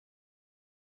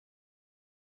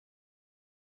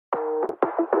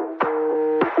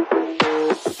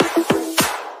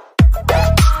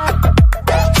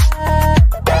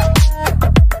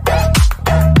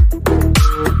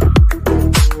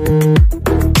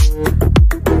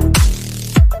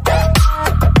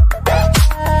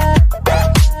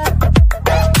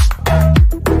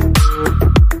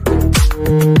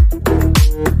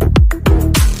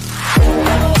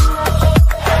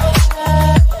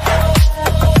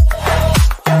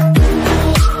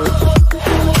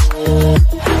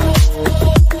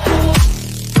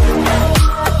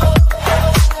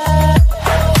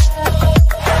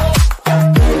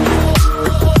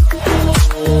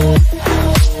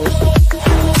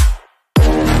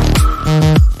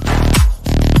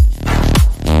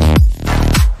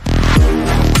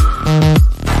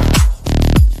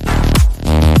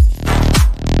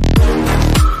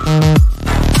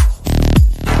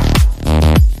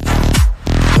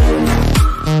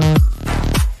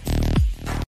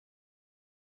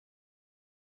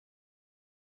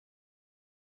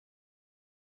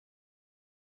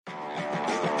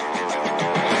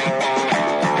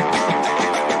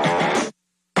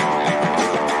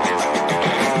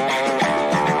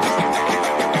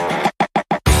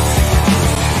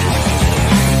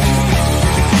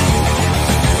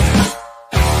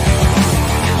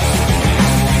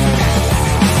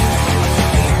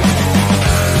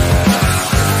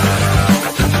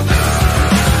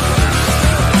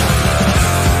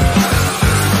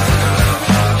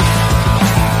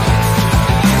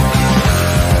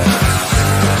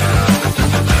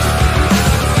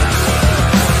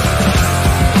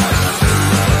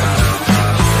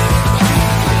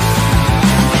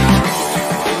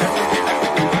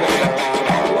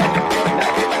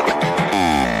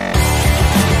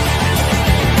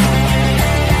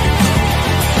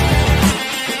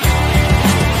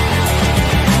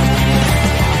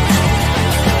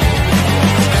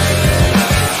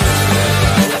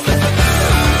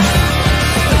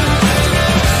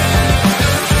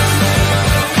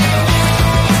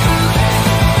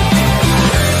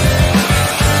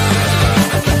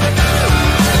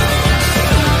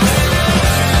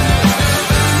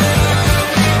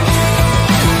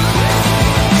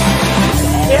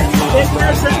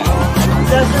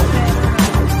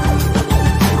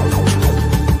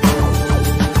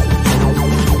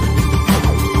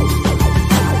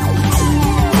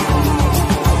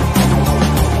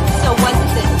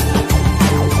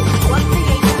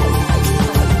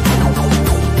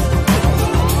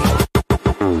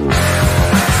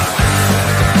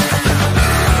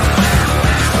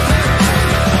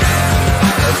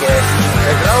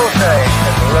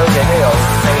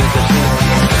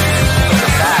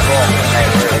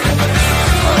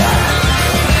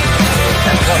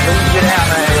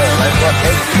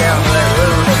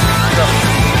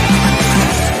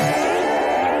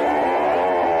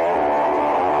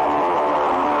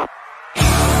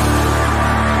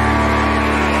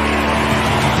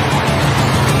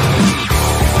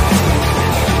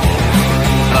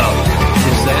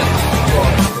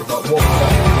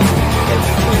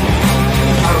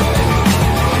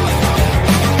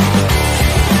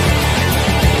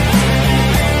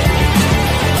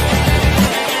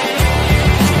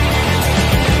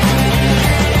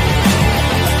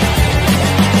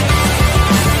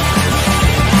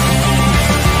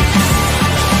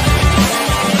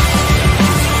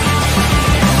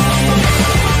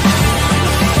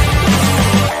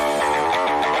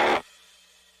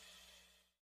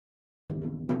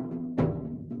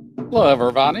Hello,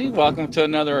 everybody. Welcome to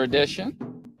another edition.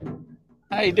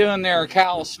 How you doing there,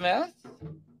 Kyle Smith,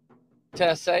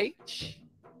 Tess H,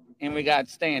 and we got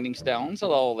Standing Stones.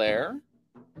 Hello there,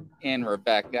 and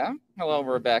Rebecca. Hello,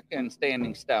 Rebecca and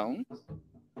Standing Stones.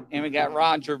 And we got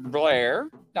Roger Blair,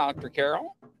 Dr.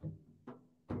 Carol,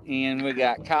 and we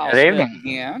got Kyle Good Smith evening.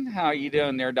 again. How are you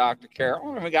doing there, Dr.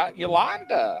 Carol? And we got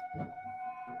Yolanda.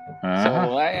 So,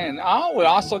 and we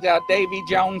also got Davy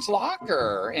Jones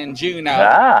Locker and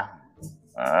Juno.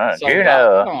 So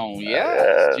Juno. welcome,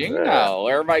 yes, Juno.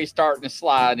 Everybody's starting to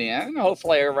slide in.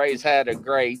 Hopefully, everybody's had a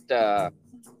great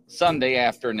Sunday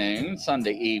afternoon,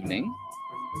 Sunday evening.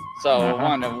 So I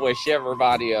want to wish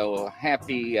everybody a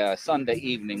happy Sunday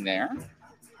evening there.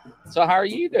 So how are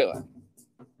you doing?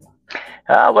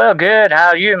 Well, good. How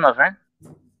are you, my friend?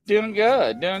 Doing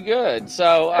good, doing good.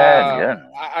 So good.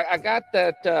 I got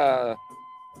that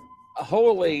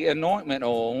holy anointment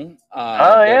oil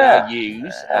yeah. I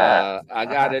use. I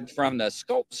got it from the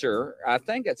sculpture. I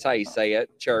think that's how you say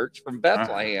it. Church from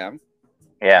Bethlehem.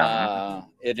 Yeah.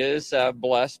 It is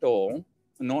blessed oil,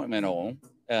 anointment oil.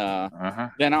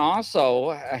 Then I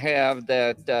also have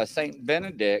that Saint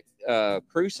Benedict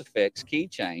crucifix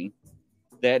keychain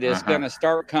that is going to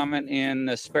start coming in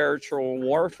the spiritual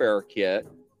warfare kit,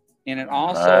 and it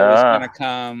also is going to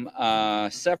come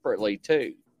separately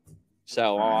too.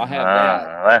 So I'll have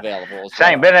that available as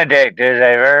Saint Benedict is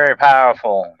a very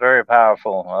powerful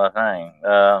thing.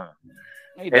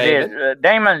 Hey, it David.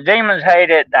 is. Demons hate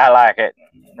it. I like it.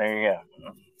 There you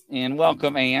go. And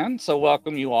welcome, Ann. So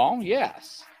welcome you all.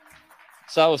 Yes.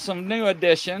 So some new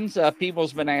additions.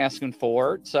 People's been asking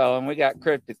for it. So, and we got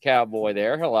Cryptic Cowboy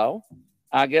there. Hello.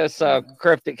 I guess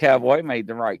Cryptic Cowboy made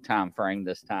the right time frame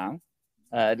this time.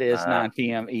 It is 9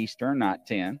 p.m. Eastern, not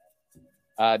 10.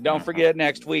 Don't forget,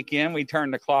 next weekend, we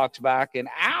turn the clocks back an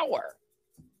hour.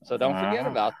 So don't forget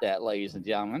about that, ladies and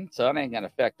gentlemen. So it ain't going to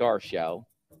affect our show.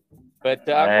 But I'm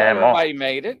glad everybody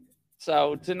made it.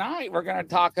 So tonight, we're going to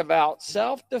talk about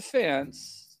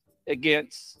self-defense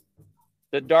against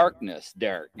the darkness,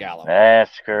 Derek Galloway.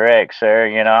 That's correct, sir.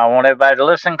 You know, I want everybody to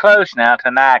listen close now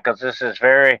tonight because this is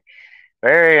very,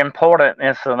 very important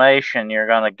information you're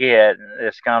going to get.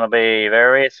 It's going to be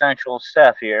very essential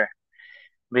stuff here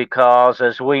because,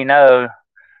 as we know,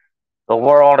 the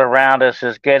world around us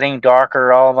is getting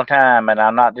darker all the time. And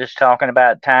I'm not just talking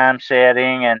about time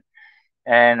setting and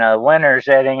winter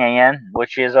setting in,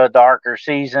 which is a darker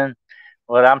season,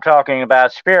 but I'm talking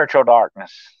about spiritual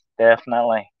darkness,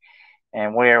 definitely.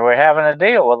 And we're having to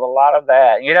deal with a lot of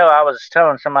that. You know, I was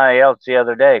telling somebody else the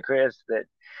other day, Chris, that,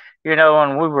 you know,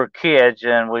 when we were kids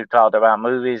and we talked about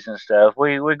movies and stuff,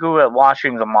 we grew up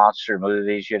watching the monster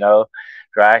movies, you know,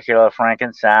 Dracula,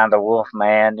 Frankenstein, the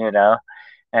Wolfman, you know,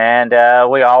 and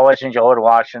we always enjoyed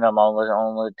watching them on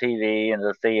the TV and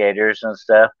the theaters and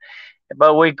stuff.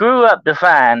 But we grew up to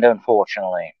find,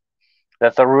 unfortunately,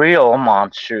 that the real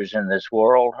monsters in this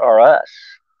world are us.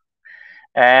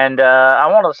 And I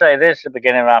want to say this at the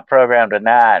beginning of my program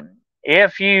tonight.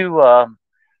 If you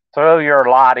throw your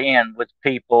lot in with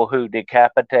people who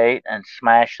decapitate and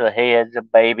smash the heads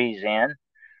of babies in,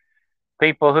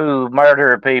 people who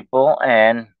murder people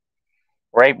and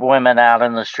rape women out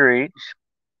in the streets,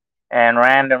 and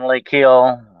randomly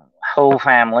kill whole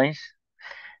families,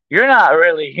 you're not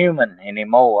really human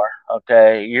anymore,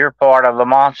 okay? You're part of the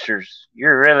monsters.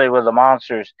 You're really with the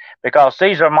monsters because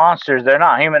these are monsters. They're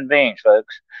not human beings,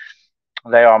 folks.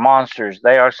 They are monsters.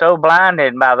 They are so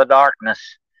blinded by the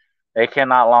darkness, they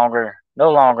no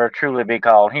longer truly be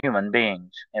called human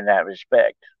beings in that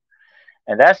respect.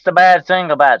 And that's the bad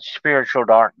thing about spiritual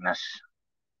darkness.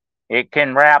 It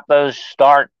can wrap those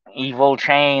dark, evil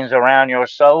chains around your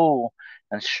soul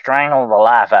and strangle the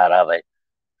life out of it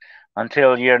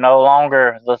until you're no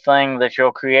longer the thing that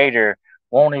your Creator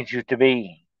wanted you to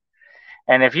be.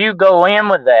 And if you go in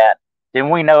with that, then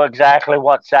we know exactly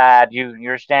what side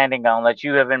you're standing on, that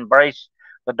you have embraced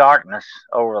the darkness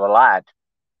over the light.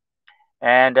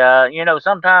 And, you know,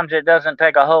 sometimes it doesn't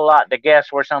take a whole lot to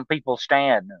guess where some people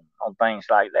stand on things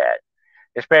like that,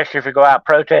 especially if you go out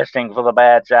protesting for the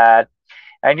bad side.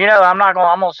 And, you know, I'm going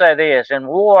to say this. In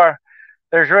war,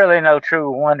 there's really no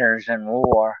true winners in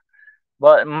war.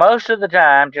 But most of the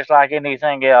time, just like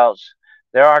anything else,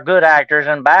 there are good actors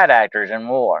and bad actors in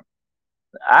war.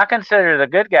 I consider the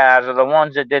good guys are the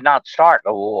ones that did not start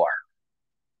the war.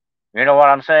 You know what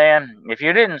I'm saying? If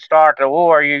you didn't start the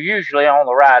war, you're usually on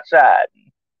the right side.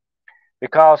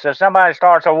 Because if somebody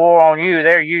starts a war on you,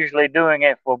 they're usually doing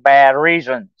it for bad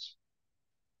reasons.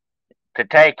 To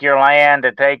take your land,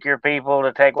 to take your people,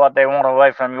 to take what they want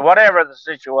away from you, whatever the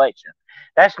situation.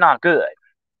 That's not good.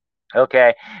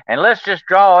 Okay? And let's just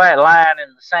draw that line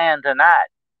in the sand tonight.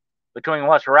 between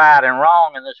what's right and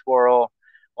wrong in this world,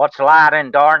 what's light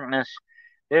and darkness.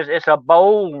 It's a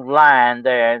bold line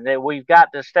there that we've got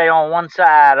to stay on one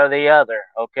side or the other,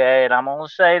 okay? And I'm going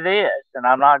to say this, and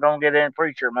I'm not going to get in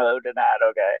preacher mode tonight,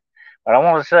 okay? But I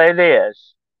want to say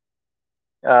this.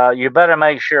 You better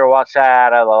make sure what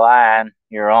side of the line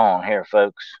you're on here,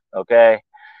 folks, okay?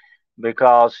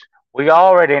 Because we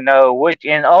already know which,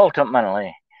 and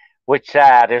ultimately, which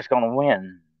side is going to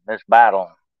win this battle,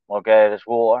 okay? This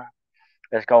war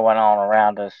that's going on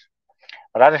around us.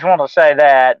 But I just want to say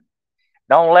that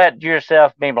don't let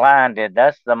yourself be blinded.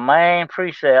 That's the main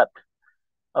precept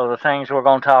of the things we're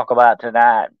going to talk about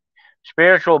tonight.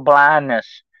 Spiritual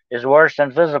blindness is worse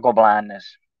than physical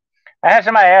blindness. I had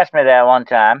somebody ask me that one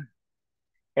time.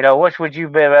 Which would you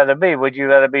rather be? Would you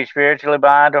rather be spiritually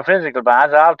blind or physically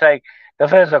blind? So I'll take the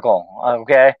physical,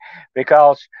 okay?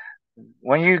 Because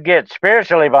when you get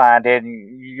spiritually blinded,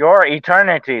 your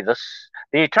eternity, the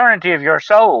eternity of your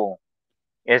soul,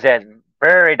 is at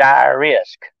very dire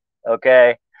risk,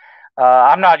 okay?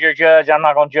 I'm not your judge. I'm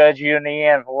not going to judge you in the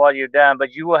end for what you've done,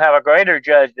 but you will have a greater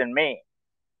judge than me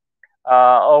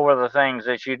over the things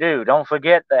that you do. Don't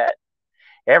forget that.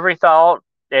 Every thought,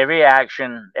 every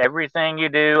action, everything you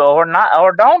do or not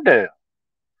or don't do,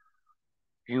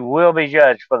 you will be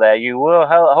judged for that. You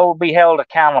will be held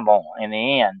accountable in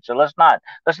the end. So let's not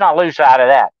lose sight of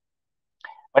that.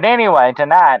 But anyway,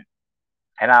 tonight,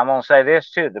 and I'm going to say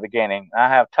this too at the beginning, I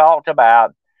have talked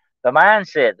about the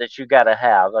mindset that you got to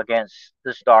have against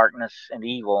this darkness and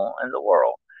evil in the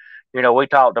world. We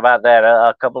talked about that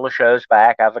a couple of shows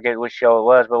back. I forget which show it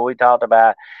was, but we talked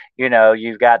about,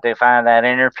 you've got to find that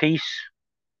inner peace,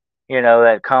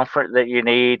 that comfort that you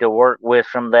need to work with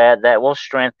from that will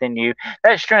strengthen you.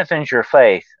 That strengthens your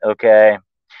faith, okay?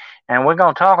 And we're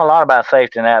going to talk a lot about faith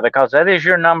tonight because that is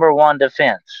your number one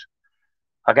defense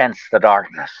against the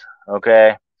darkness,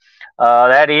 okay?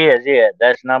 That is it.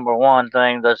 That's number one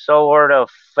thing. The sword of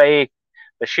faith,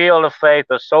 the shield of faith,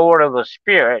 the sword of the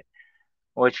Spirit,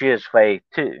 which is faith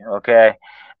too, okay?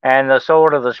 And the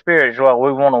sword of the Spirit is what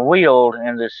we want to wield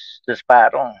in this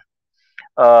battle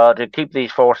to keep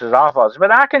these forces off us.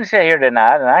 But I can sit here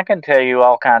tonight and I can tell you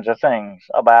all kinds of things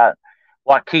about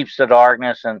what keeps the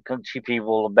darkness and keep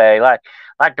people at bay. Like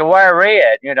to wear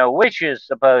red. Witches,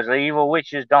 supposedly, evil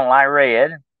witches don't like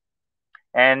red.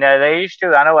 And they used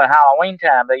to, I know at Halloween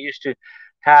time, they used to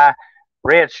tie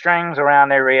red strings around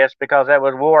their wrists because that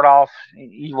would ward off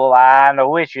evil eye and the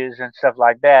witches and stuff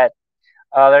like that.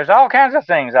 There's all kinds of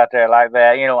things out there like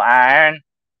that. Iron.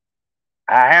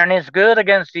 Iron is good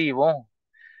against evil.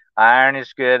 Iron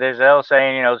is good. There's the old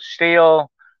saying, steel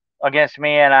against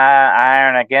me and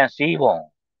iron against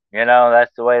evil.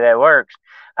 That's the way that works.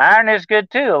 Iron is good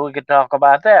too. We could talk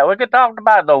about that. We could talk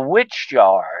about the witch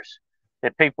jars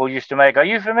that people used to make. Are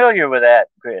you familiar with that,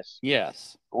 Chris?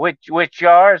 Yes. Witch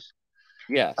jars?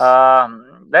 Yes.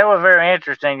 They were very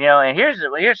interesting, and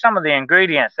here's some of the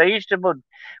ingredients. They used to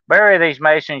bury these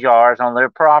mason jars on their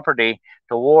property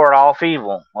to ward off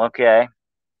evil, okay?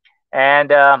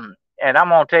 And I'm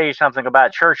going to tell you something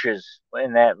about churches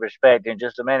in that respect in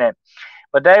just a minute.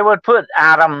 But they would put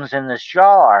items in this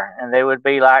jar, and they would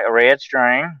be like a red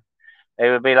string. They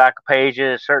would be like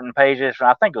certain pages.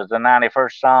 I think it was the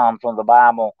 91st Psalm from the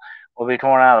Bible will be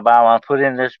torn out of the Bible and put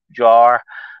in this jar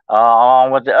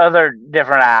along with the other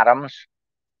different items.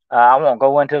 I won't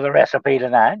go into the recipe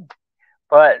tonight,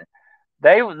 but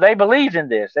they believed in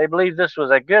this. They believed this was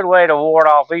a good way to ward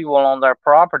off evil on their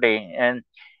property. And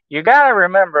you got to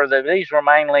remember that these were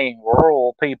mainly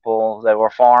rural people that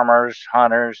were farmers,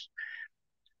 hunters.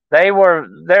 Their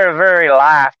very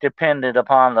life depended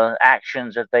upon the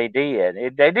actions that they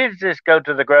did. They didn't just go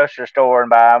to the grocery store and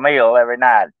buy a meal every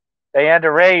night. They had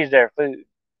to raise their food,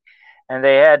 and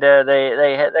they were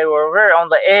very on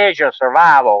the edge of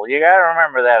survival. You got to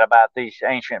remember that about these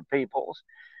ancient peoples.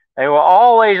 They were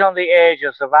always on the edge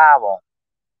of survival.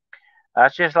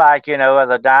 That's just like, at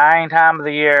the dying time of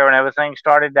the year when everything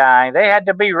started dying, they had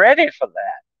to be ready for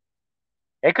that.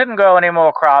 They couldn't grow any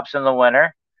more crops in the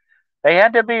winter. They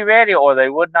had to be ready or they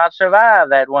would not survive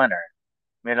that winter,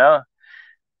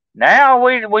 Now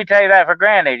we take that for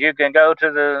granted. You can go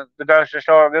to the grocery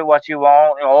store, get what you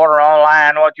want, order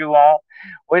online what you want.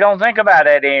 We don't think about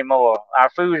that anymore. Our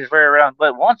food is very rough.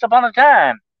 But once upon a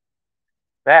time,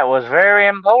 that was very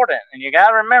important. And you got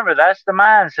to remember, that's the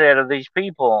mindset of these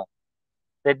people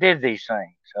that did these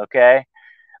things, okay?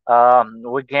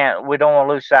 We don't want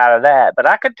to lose sight of that. But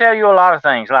I could tell you a lot of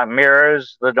things like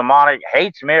mirrors. The demonic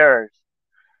hates mirrors.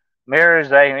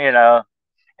 Mirrors,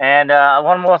 and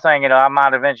one more thing, I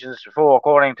might have mentioned this before.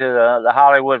 According to the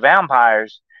Hollywood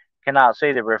vampires, cannot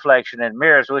see the reflection in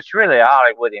mirrors, which is really a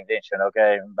Hollywood invention,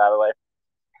 okay, by the way.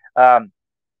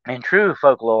 In true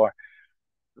folklore,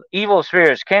 evil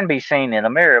spirits can be seen in a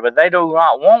mirror, but they do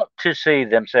not want to see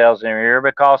themselves in a mirror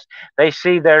because they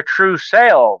see their true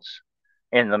selves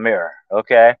in the mirror,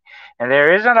 okay? And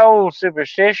there is an old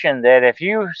superstition that if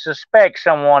you suspect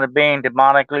someone of being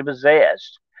demonically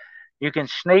possessed, you can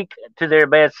sneak to their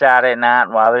bedside at night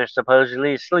while they're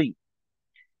supposedly asleep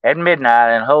at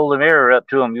midnight and hold the mirror up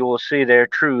to them. You will see their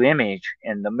true image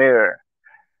in the mirror.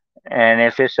 And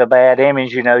if it's a bad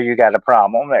image, you got a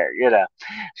problem there.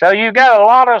 So you got a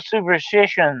lot of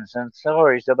superstitions and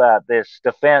stories about this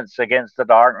defense against the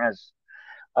darkness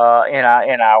in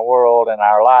our world and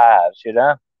our lives.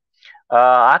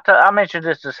 I mentioned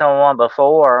this to someone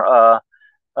before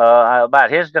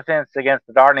about his defense against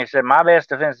the darkness. He said, my best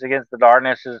defense against the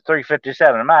darkness is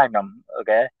 357 Magnum.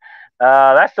 Okay.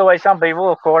 That's the way some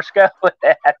people, of course, go with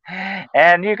that.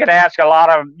 And you can ask a lot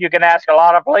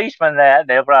of policemen that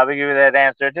they'll probably give you that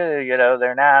answer too.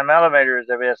 Their 9mm is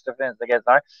their best defense against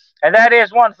darkness, and that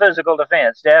is one physical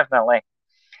defense, definitely,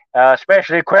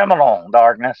 especially criminal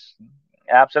darkness.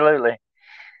 Absolutely.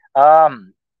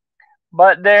 Um,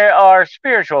 but there are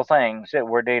spiritual things that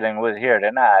we're dealing with here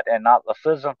tonight, and not the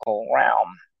physical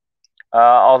realm.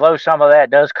 Although some of that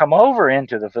does come over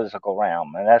into the physical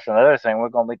realm, and that's another thing we're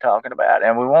going to be talking about.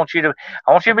 And I want you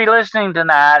to be listening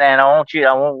tonight, and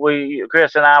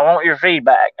Chris and I want your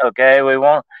feedback. Okay, we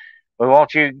want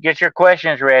you to get your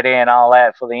questions ready and all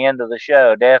that for the end of the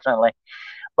show, definitely.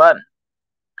 But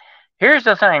here's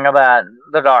the thing about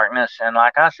the darkness, and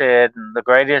like I said, the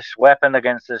greatest weapon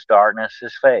against this darkness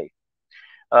is faith.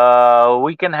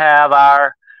 We can have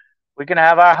our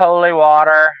holy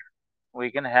water, we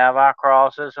can have our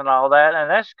crosses and all that, and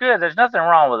that's good. There's nothing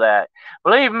wrong with that.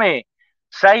 Believe me,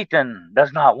 Satan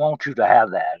does not want you to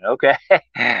have that, okay?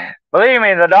 Believe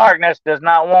me, the darkness does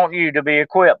not want you to be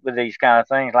equipped with these kind of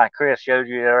things like Chris showed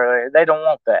you earlier. They don't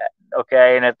want that,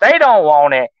 okay? And if they don't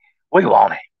want it, we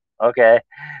want it, okay?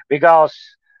 Because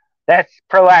that's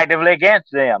proactively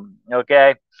against them,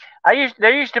 okay?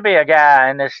 There used to be a guy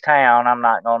in this town, I'm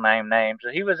not going to name names,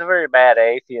 he was a very bad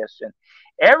atheist, and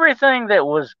everything that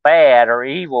was bad or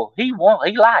evil, he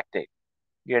liked it,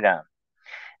 you know.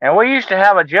 And we used to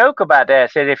have a joke about that.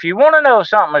 Said, if you want to know if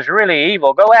something is really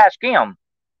evil, go ask him.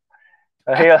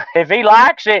 If he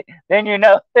likes it, then you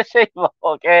know it's evil.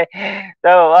 Okay,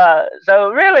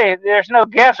 so really, there's no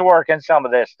guesswork in some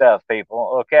of this stuff,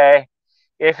 people. Okay,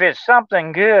 if it's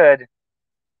something good,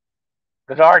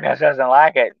 the darkness doesn't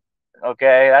like it.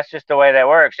 Okay, that's just the way that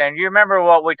works. And you remember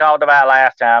what we talked about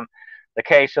last time, the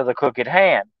case of the crooked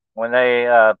hand, when they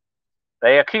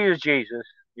accused Jesus,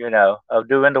 of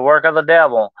doing the work of the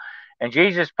devil. And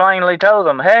Jesus plainly told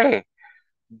them, hey,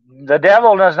 the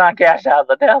devil does not cast out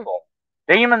the devil.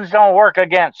 Demons don't work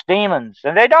against demons.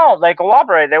 And they don't. They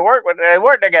cooperate. They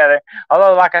work together.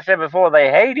 Although, like I said before, they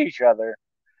hate each other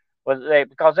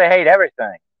because they hate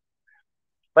everything.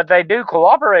 But they do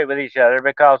cooperate with each other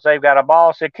because they've got a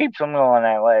boss that keeps them going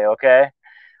that way, okay?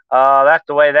 That's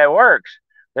the way that works.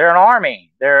 They're an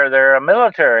army. They're a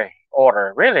military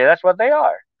order. Really, that's what they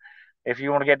are. If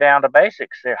you want to get down to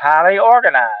basics, they're highly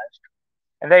organized.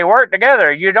 And they work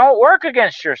together. You don't work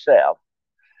against yourself.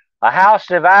 A house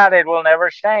divided will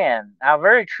never stand. How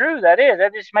very true that is.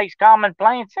 That just makes common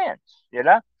plain sense.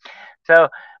 So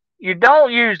you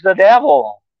don't use the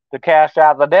devil to cast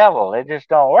out the devil. It just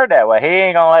don't work that way. He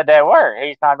ain't gonna let that work.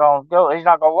 He's not gonna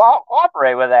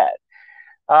cooperate with that.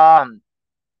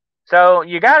 So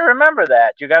you got to remember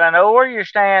that. You got to know where you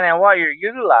stand and what you're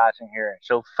utilizing here.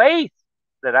 So faith,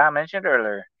 that I mentioned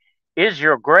earlier, is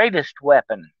your greatest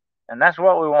weapon. And that's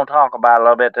what we want to talk about a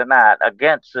little bit tonight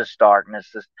against this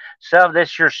darkness.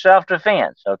 This your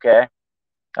self-defense, okay,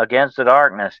 against the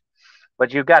darkness.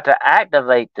 But you've got to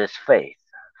activate this faith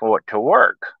for it to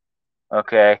work,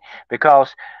 okay?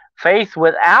 Because faith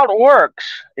without works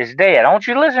is dead. I want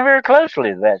you to listen very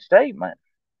closely to that statement.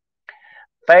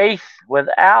 Faith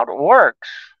without works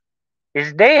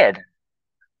is dead.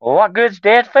 Well, what good's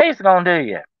dead faith going to do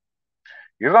you?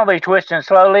 You're going to be twisting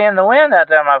slowly in the wind out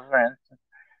there, my friend.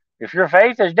 If your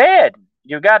faith is dead,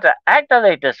 you've got to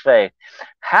activate this faith.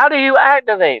 How do you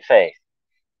activate faith?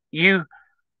 You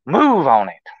move on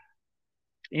it.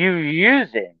 You use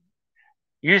it.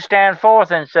 You stand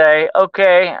forth and say,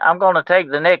 okay, I'm going to take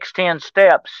the next 10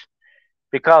 steps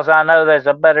because I know there's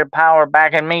a better power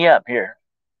backing me up here.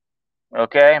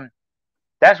 Okay?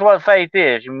 That's what faith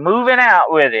is. You're moving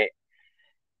out with it.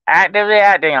 Actively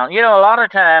acting on. A lot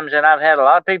of times, and I've had a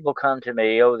lot of people come to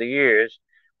me over the years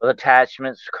with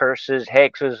attachments, curses,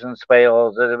 hexes, and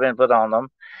spells that have been put on them.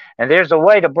 And there's a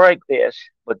way to break this,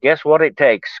 but guess what it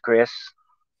takes, Chris?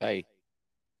 Faith.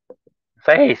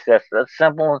 Faith. That's a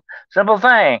simple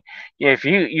thing. If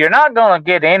you're not going to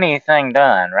get anything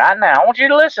done right now, I want you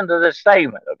to listen to this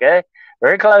statement, okay,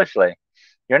 very closely.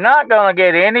 You're not going to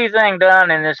get anything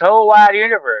done in this whole wide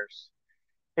universe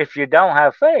if you don't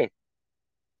have faith.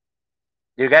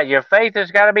 Your faith has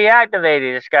got to be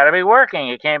activated. It's got to be working.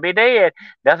 It can't be dead.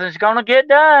 Nothing's going to get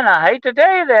done. I hate to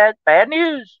tell you that. Bad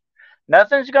news.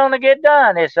 Nothing's going to get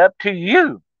done. It's up to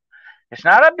you. It's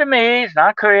not up to me. It's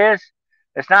not Chris.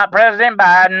 It's not President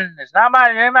Biden. It's not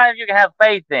anybody you can have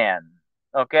faith in.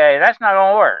 Okay, that's not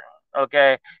going to work.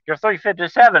 Okay, your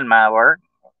 357 might work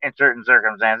in certain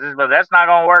circumstances, but that's not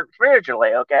going to work spiritually.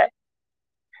 Okay.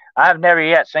 I've never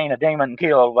yet seen a demon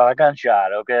killed by a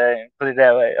gunshot, okay? Put it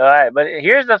that way. All right, but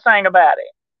here's the thing about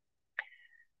it.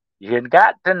 You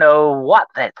got to know what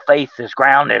that faith is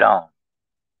grounded on.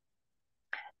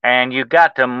 And you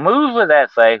got to move with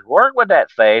that faith, work with that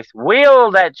faith,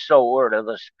 wield that sword of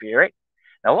the Spirit.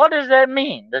 Now, what does that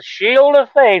mean? The shield of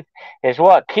faith is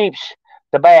what keeps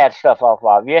the bad stuff off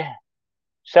of you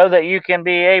so that you can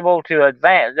be able to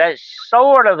advance. That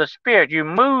sword of the Spirit, you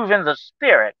move in the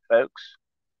Spirit, folks.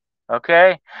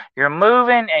 Okay? You're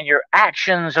moving and your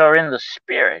actions are in the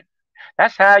Spirit.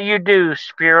 That's how you do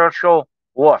spiritual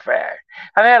warfare.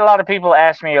 I've had a lot of people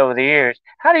ask me over the years,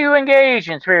 how do you engage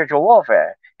in spiritual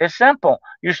warfare? It's simple.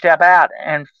 You step out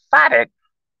and fight it.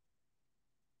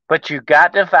 But you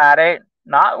got to fight it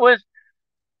not with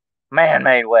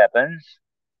man-made weapons,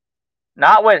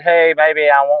 not with, hey, maybe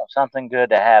I want something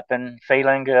good to happen,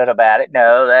 feeling good about it.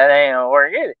 No, that ain't gonna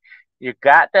work either. You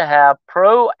got to have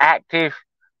proactive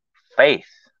faith.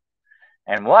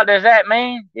 And what does that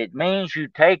mean? It means you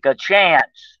take a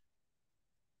chance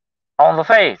on the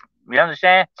faith. You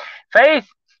understand? Faith,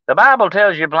 the Bible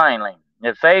tells you plainly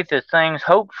that faith is things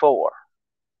hoped for,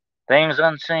 things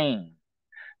unseen,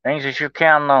 things that you're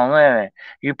counting on.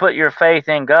 You put your faith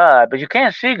in God, but you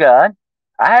can't see God.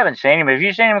 I haven't seen him. Have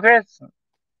you seen him, Chris?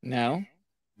 No.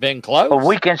 Been But close.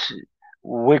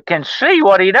 we can see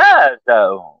what he does,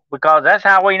 though, because that's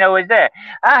how we know he's there.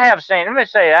 I have seen. Let me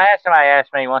say, somebody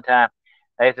asked me one time.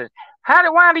 They said,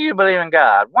 why do you believe in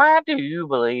God? Why do you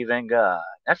believe in God?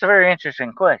 That's a very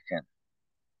interesting question.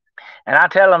 And I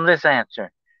tell them this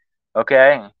answer,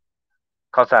 okay?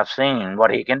 Because I've seen what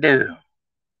he can do.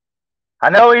 I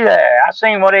know he's there. I've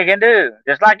seen what he can do.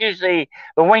 Just like you see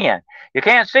the wind. You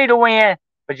can't see the wind,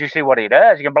 but you see what he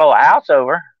does. You can blow a house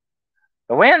over.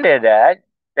 The wind did that.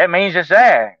 That means it's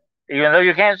there, even though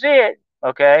you can't see it.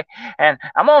 Okay? And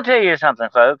I'm going to tell you something,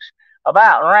 folks.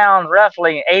 About around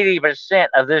roughly 80%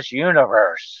 of this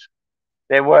universe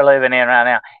that we're living in right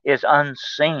now is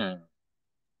unseen.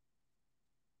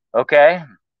 Okay?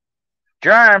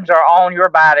 Germs are on your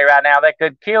body right now that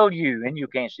could kill you, and you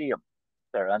can't see them.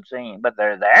 They're unseen, but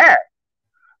they're there.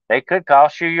 They could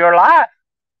cost you your life.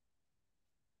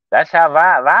 That's how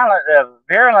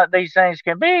virulent these things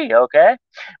can be, okay?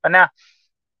 But now,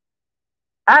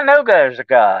 I know there's a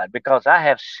God because I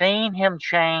have seen him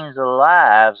change the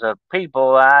lives of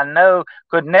people I know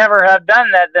could never have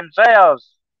done that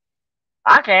themselves.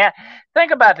 I can't.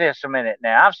 Think about this a minute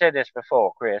now. I've said this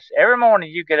before, Chris. Every morning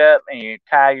you get up and you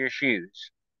tie your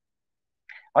shoes.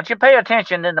 I want you to pay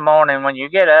attention in the morning when you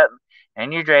get up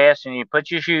and you dress and you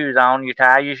put your shoes on, you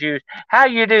tie your shoes. How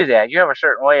you do that? You have a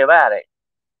certain way about it.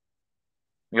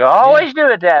 You always do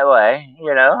it that way,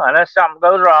 unless something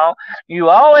goes wrong. You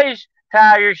always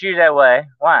tie your shoes that way.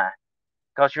 Why?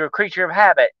 Because you're a creature of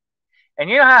habit. And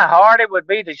you know how hard it would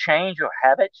be to change your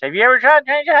habits? Have you ever tried to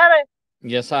change a habit?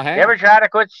 Yes, I have. You ever try to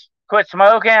quit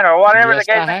smoking or whatever yes,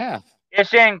 the case I have.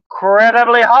 It's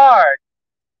incredibly hard.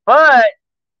 But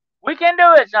we can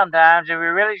do it sometimes if we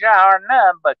really try hard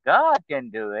enough. But God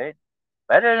can do it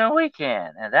better than we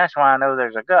can. And that's why I know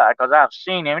there's a God, because I've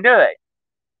seen him do it.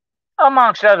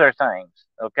 Amongst other things,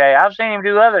 okay? I've seen him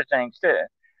do other things too.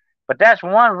 But that's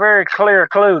one very clear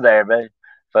clue there,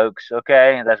 folks,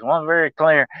 okay? That's one very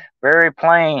clear, very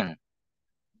plain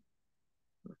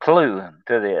clue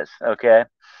to this, okay?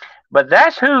 But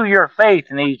that's who your faith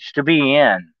needs to be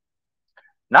in.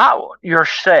 Not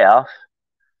yourself,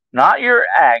 not your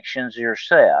actions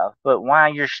yourself, but why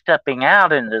you're stepping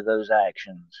out into those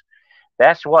actions.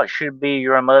 That's what should be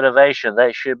your motivation.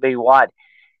 That should be what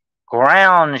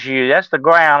grounds you. That's the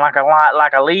ground,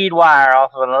 like a lead wire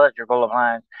off of an electrical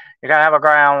appliance. You gotta have a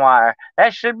ground wire.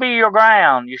 That should be your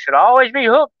ground. You should always be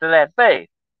hooked to that faith.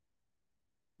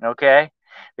 Okay?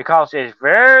 Because it's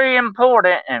very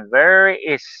important and very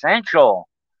essential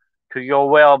to your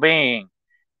well-being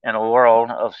in a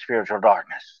world of spiritual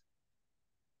darkness.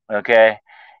 Okay?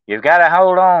 You've got to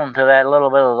hold on to that little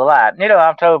bit of the light. You know,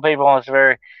 I've told people it's a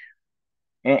very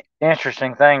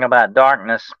interesting thing about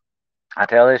darkness. I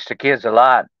tell this to kids a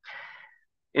lot.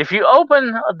 If you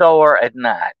open a door at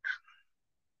night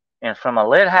and from a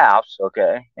lit house,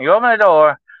 okay, and you open the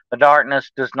door, the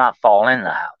darkness does not fall in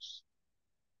the house.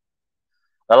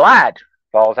 The light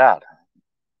falls out,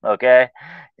 okay?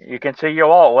 You can see your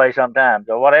walkway sometimes,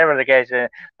 or whatever the case is.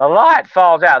 The light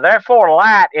falls out. Therefore,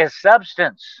 light is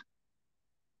substance,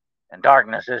 and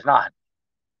darkness is not.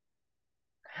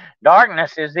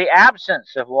 Darkness is the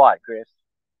absence of what, Chris?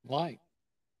 Light.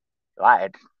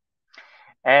 Light.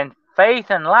 And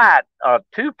faith and light are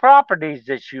two properties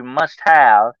that you must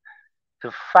have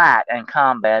to fight and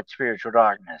combat spiritual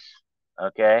darkness.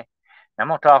 Okay? I'm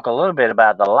going to talk a little bit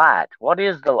about the light. What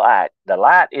is the light? The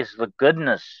light is the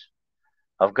goodness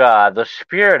of God, the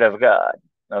Spirit of God.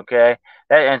 Okay?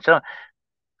 And so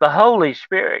the Holy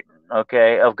Spirit,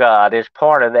 okay, of God is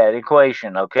part of that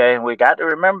equation. Okay? We got to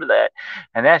remember that.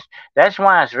 And that's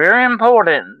why it's very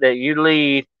important that you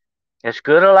lead as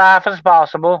good a life as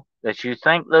possible, that you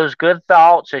think those good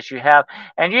thoughts that you have,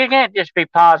 and you can't just be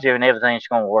positive and everything's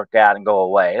going to work out and go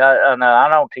away. No, I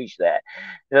don't teach that.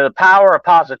 The power of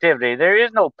positivity, there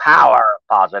is no power of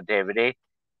positivity.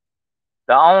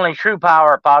 The only true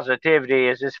power of positivity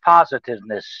is its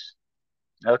positiveness.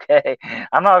 Okay?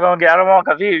 I don't want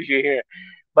to confuse you here.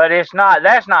 But that's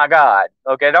not God.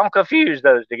 Okay? Don't confuse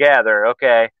those together.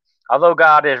 Okay? Although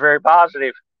God is very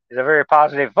positive, is a very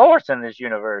positive force in this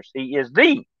universe. He is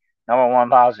the number one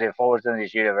positive force in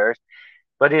this universe.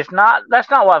 But that's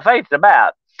not what faith's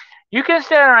about. You can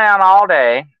sit around all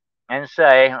day and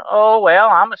say, oh, well,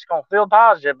 I'm just going to feel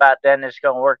positive about that and it's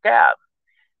going to work out.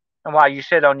 And while you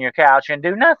sit on your couch and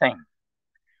do nothing,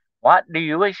 what do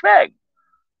you expect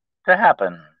to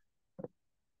happen?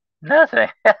 Nothing.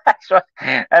 That's what's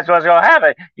going to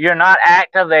happen. You're not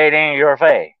activating your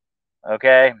faith.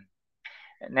 Okay?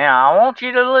 Now, I want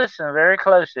you to listen very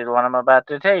closely to what I'm about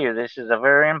to tell you. This is a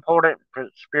very important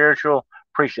spiritual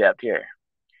precept here.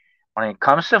 When it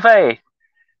comes to faith,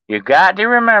 you've got to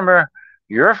remember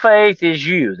your faith is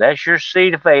you. That's your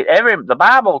seed of faith. The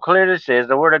Bible clearly says,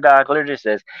 the Word of God clearly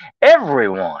says,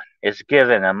 everyone is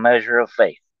given a measure of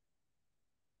faith.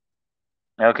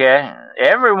 Okay?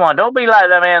 Everyone. Don't be like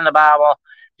the man in the Bible.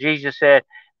 Jesus said,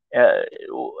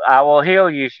 I will heal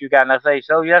you if you got no faith.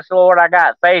 So, yes, Lord, I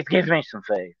got faith. Give me some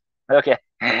faith. Okay?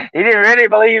 He didn't really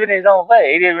believe in his own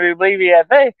faith. He didn't really believe he had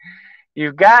faith.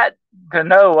 You've got to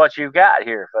know what you've got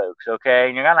here, folks, okay?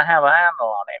 And you're going to have a handle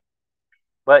on it.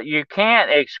 But you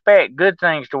can't expect good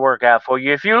things to work out for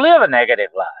you if you live a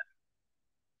negative life.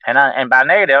 And by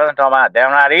negative, I'm talking about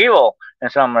downright evil in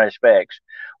some respects.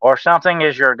 Or something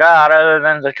is your God other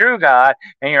than the true God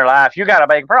in your life. You got a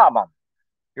big problem.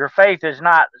 Your faith is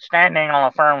not standing on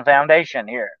a firm foundation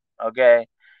here, okay?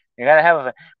 You got to have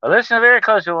a... But listen very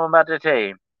closely to what I'm about to tell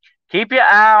you. Keep your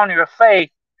eye on your faith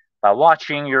by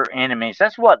watching your enemies.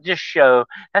 That's what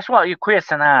you,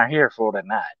 Chris and I are here for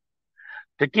tonight.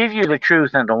 To give you the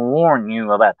truth and to warn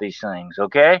you about these things,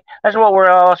 okay? That's what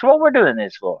we're doing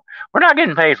this for. We're not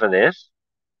getting paid for this,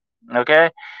 okay?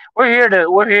 We're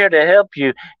here to help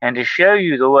you and to show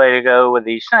you the way to go with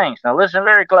these things. Now listen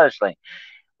very closely.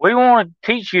 We want to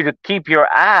teach you to keep your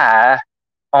eye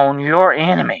on your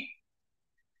enemy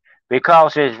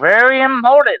because it's very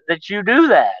important that you do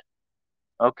that,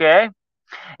 okay?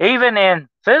 Even in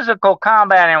physical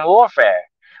combat and warfare,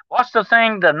 what's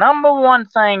the number one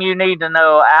thing you need to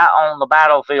know out on the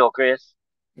battlefield, Chris?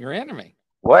 Your enemy.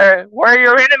 Where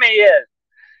your enemy is.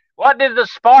 What did the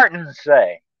Spartans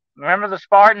say? Remember the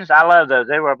Spartans? I love those.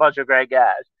 They were a bunch of great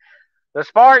guys. The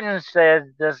Spartans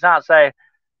does not say,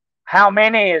 how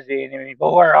many is the enemy,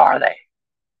 but where are they?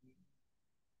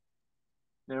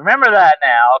 Remember that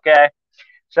now, okay?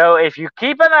 So if you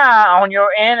keep an eye on your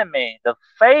enemy,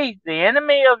 the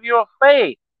enemy of your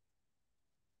faith,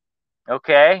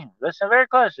 okay, listen very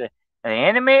closely. The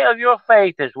enemy of your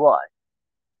faith is what?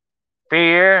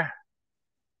 Fear.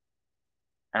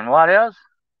 And what else?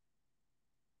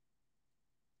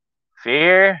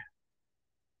 Fear.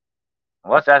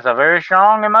 That's a very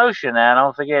strong emotion now.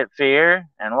 Don't forget fear.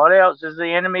 And what else is the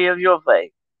enemy of your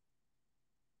faith?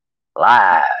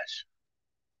 Lies.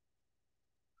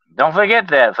 Don't forget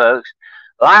that, folks.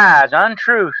 Lies,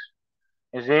 untruth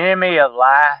is the enemy of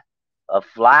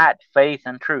light, faith,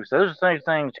 and truth. Those three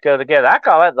things go together. I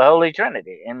call that the Holy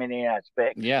Trinity in many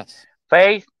aspects. Yes.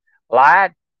 Faith,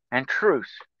 light, and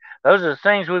truth. Those are the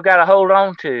things we've got to hold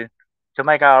on to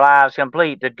make our lives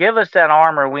complete, to give us that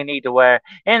armor we need to wear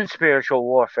in spiritual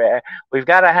warfare. We've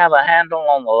got to have a handle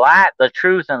on the light, the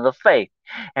truth, and the faith.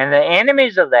 And the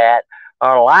enemies of that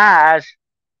are lies,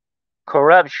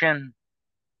 corruption,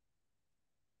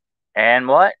 and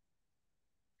what?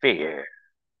 Fear.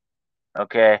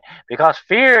 Okay? Because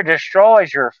fear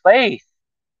destroys your faith.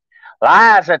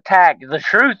 Lies attack the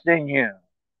truth in you.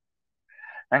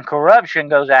 And corruption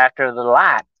goes after the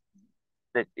light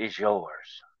that is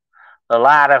yours. The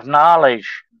light of knowledge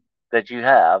that you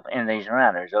have in these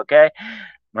matters, okay?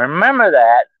 Remember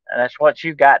that. That's what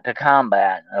you got to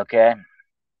combat, okay?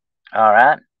 All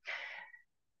right?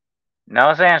 Now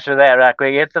let's answer that right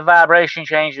quick. If the vibration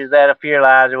changes that of fear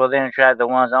lies, it will then attract the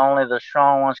ones only the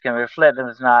strong ones can reflect them.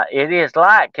 It's not. It is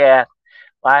like, Kath,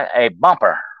 like a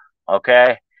bumper,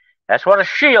 okay? That's what a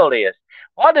shield is.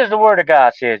 What does the Word of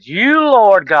God says? You,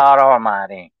 Lord God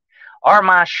Almighty, are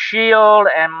my shield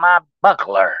and my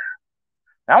buckler.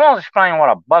 Now, I want to explain what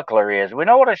a buckler is. We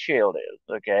know what a shield is,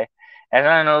 okay? And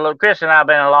then Chris and I have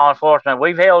been in law enforcement.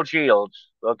 We've held shields,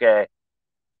 okay?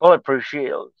 Bulletproof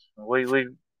shields. We've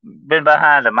been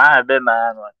behind them. I have been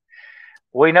behind one.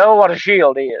 We know what a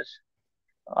shield is.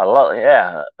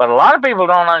 Yeah, but a lot of people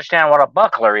don't understand what a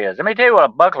buckler is. Let me tell you what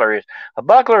a buckler is. A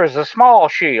buckler is a small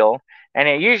shield, and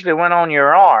it usually went on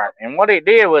your arm. And what it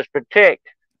did was protect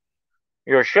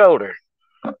your shoulder,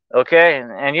 okay?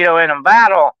 And you know, in a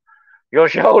battle, your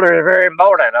shoulder is very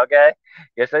important, okay?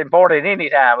 It's important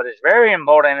anytime, but it's very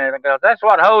important because that's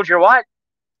what holds your what?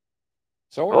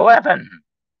 Sword. Weapon.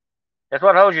 That's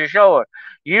what holds your shoulder.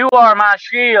 You are my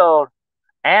shield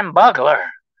and buckler.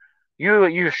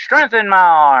 You strengthen my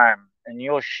arm, and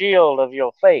your shield of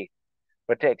your faith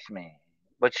protects me.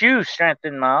 But you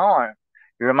strengthen my arm.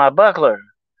 You're my buckler.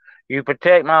 You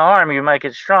protect my arm. You make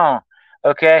it strong.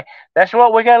 Okay? That's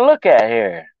what we got to look at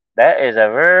here. That is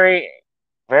a very,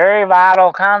 very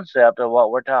vital concept of what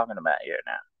we're talking about here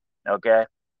now. Okay?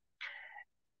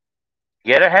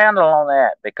 Get a handle on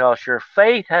that because your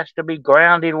faith has to be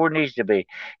grounded where it needs to be.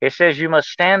 It says you must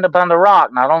stand upon the rock,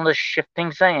 not on the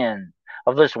shifting sand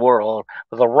of this world,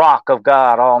 but the rock of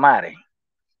God Almighty.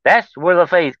 That's where the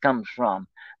faith comes from.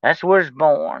 That's where it's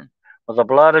born, with the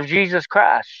blood of Jesus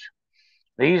Christ.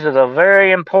 These are the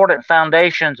very important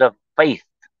foundations of faith.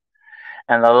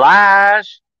 And the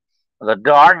lies, the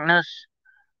darkness,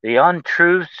 the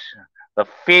untruths, the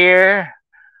fear,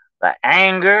 the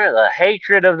anger, the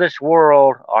hatred of this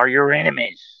world are your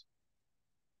enemies.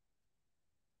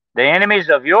 The enemies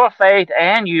of your faith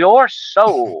and your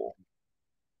soul.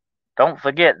 Don't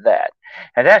forget that.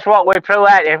 And that's what we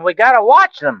proactive. And we got to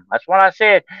watch them. That's what I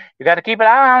said. You got to keep an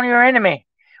eye on your enemy.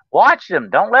 Watch them.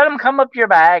 Don't let them come up your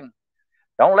back.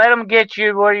 Don't let them get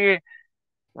you where you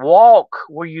walk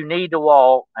where you need to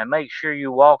walk, and make sure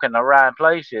you walk in the right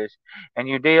places and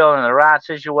you deal in the right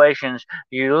situations.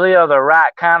 You live the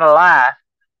right kind of life,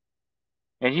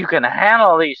 and you can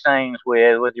handle these things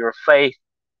with your faith,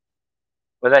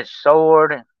 with that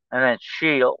sword and that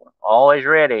shield always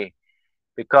ready.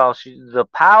 Because the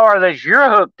power that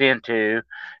you're hooked into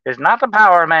is not the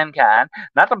power of mankind,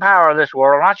 not the power of this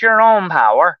world, not your own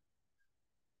power,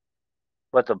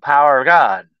 but the power of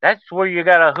God. That's where you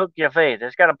got to hook your faith.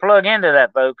 It's got to plug into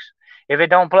that, folks. If it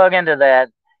don't plug into that,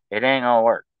 it ain't going to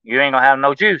work. You ain't going to have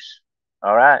no juice.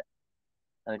 All right?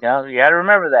 You got to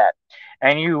remember that.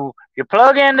 And you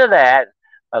plug into that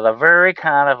of the very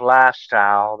kind of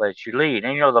lifestyle that you lead.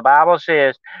 And you know, the Bible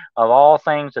says, of all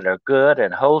things that are good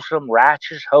and wholesome,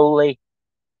 righteous, holy,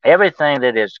 everything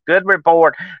that is good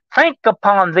report, think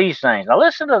upon these things. Now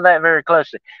listen to that very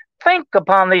closely. Think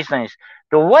upon these things.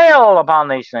 Dwell upon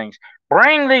these things.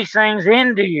 Bring these things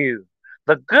into you,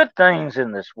 the good things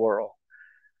in this world,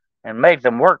 and make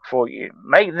them work for you.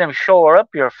 Make them shore up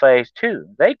your faith too.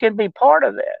 They can be part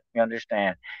of that. You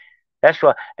understand? That's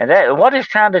what, and that what it's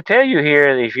trying to tell you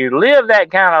here is if you live that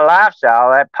kind of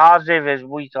lifestyle, that positive, as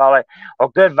we call it,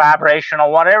 or good vibration,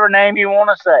 or whatever name you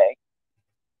want to say,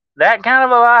 that kind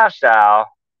of a lifestyle,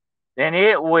 then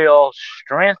it will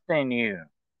strengthen you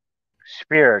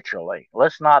spiritually.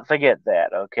 Let's not forget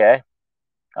that, okay?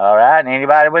 All right. And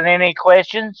anybody with any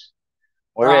questions?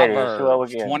 We're ready. Let's see what we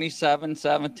Proverbs get.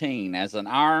 27:17. As an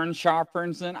iron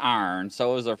sharpens an iron,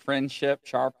 so as a friendship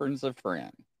sharpens a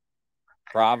friend.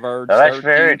 Proverbs Well, that's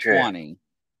very 13:20.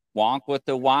 Walk with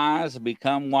the wise,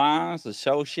 become wise,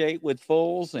 associate with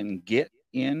fools, and get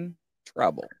in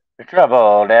trouble. The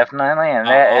trouble, definitely. And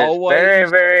that is very, Always,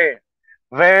 very,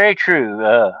 very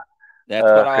true, that's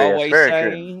what I Chris. always Very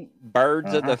true. say.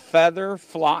 Birds of Mm-hmm. the feather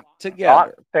flock All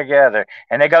together. together.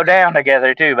 And they go down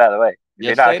together, too, by the way. If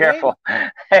Yes, you're not they careful.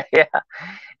 do. Yeah.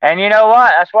 And you know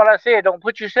what? That's what I said. Don't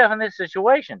put yourself in this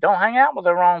situation. Don't hang out with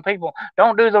the wrong people.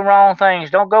 Don't do the wrong things.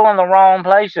 Don't go in the wrong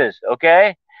places,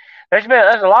 okay? There's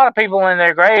a lot of people in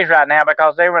their graves right now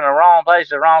because they were in the wrong place,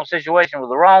 the wrong situation with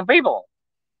the wrong people.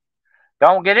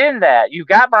 Don't get in that. You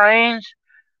got brains.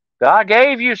 God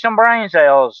gave you some brain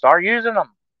cells. Start using them.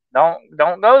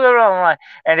 Don't go the wrong way.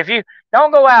 And if you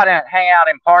don't go out and hang out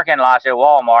in parking lots at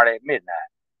Walmart at midnight,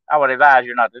 I would advise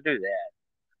you not to do that.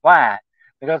 Why?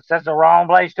 Because that's the wrong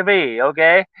place to be.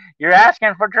 Okay, you're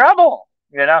asking for trouble.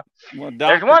 You know, Well,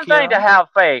 there's Dr. one thing to Carol, have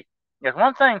faith. There's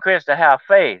one thing, Chris, to have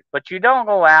faith, but you don't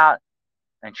go out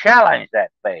and challenge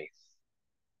that faith.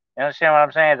 You understand what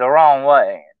I'm saying? The wrong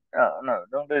way. No, no,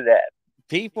 don't do that.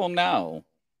 people know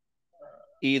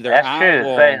either That's true.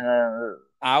 Faith,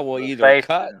 I will either faith.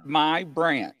 cut my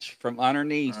branch from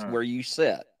underneath Mm, where you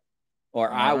sit,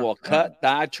 or I mm, will mm, cut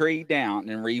thy tree down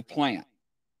and replant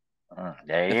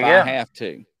there if you I go. have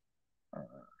to.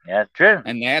 That's true.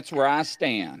 And that's where I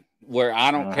stand, where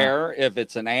I don't Mm-hmm. care if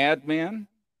it's an admin,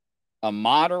 a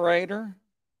moderator,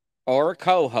 or a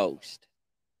co host.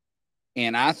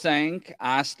 And I think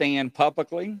I stand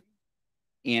publicly,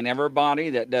 and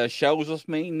everybody that does shows with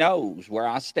me knows where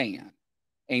I stand.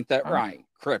 Ain't that right,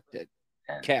 Cryptid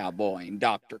Cowboy and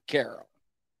Dr. Carol?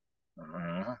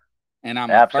 Mm-hmm. And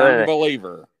I'm a firm Absolutely.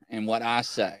 believer in what I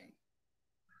say.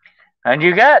 And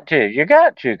you got to,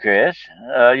 Chris.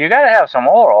 You got to have some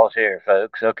morals here,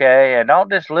 folks. Okay, and don't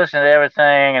just listen to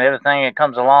everything that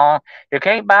comes along. You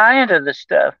can't buy into this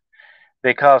stuff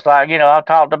because, like I've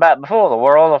talked about before, the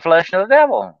world, the flesh, and the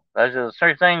devil. Those are the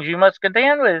three things you must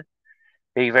contend with.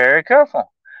 Be very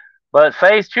careful. But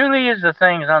faith truly is the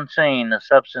things unseen, the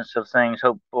substance of things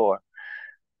hoped for.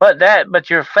 But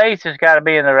your faith has got to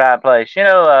be in the right place.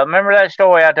 Remember that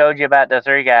story I told you about the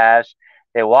three guys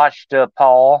that watched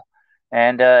Paul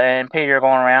and Peter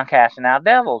going around casting out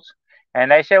devils,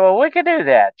 and they said, "Well, we could do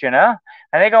that."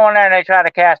 And they go in there and they try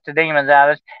to cast the demons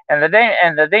out, and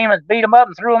the demons beat them up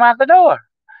and threw them out the door.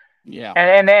 Yeah.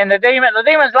 And the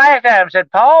demons laughed at him and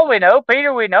said, "Paul, we know.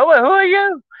 Peter, we know. But who are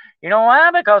you? You know why?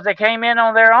 Because they came in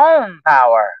on their own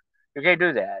power. You can't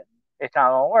do that. It's not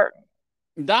gonna work."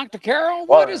 Dr. Carroll,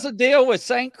 what is Well, the deal with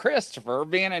St. Christopher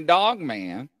being a dog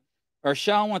man or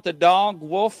shown with the dog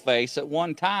wolf face at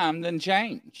one time, then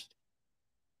changed?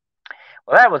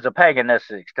 well, that was the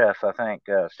paganistic stuff, I think,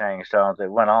 Stinging Stones,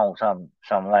 that went on some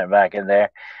like back in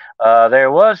there.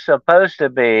 There was supposed to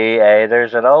be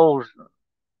there's an old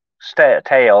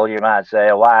tale, you might say,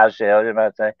 a wives' tale, you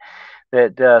might say,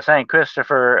 that St.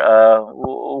 Christopher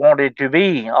wanted to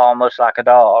be almost like a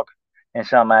dog in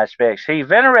some aspects. He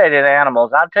venerated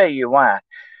animals. I'll tell you why.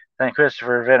 St.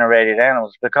 Christopher venerated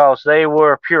animals because they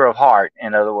were pure of heart,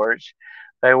 in other words.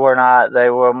 They were not, they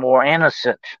were more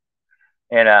innocent,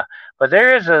 you know. But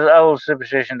there is an old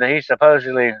superstition that he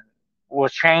supposedly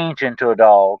was changed into a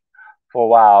dog for a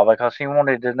while because he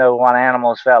wanted to know what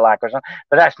animals felt like or something.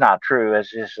 But that's not true.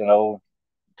 It's just an old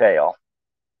tale.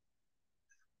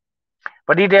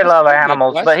 But he did That's love a good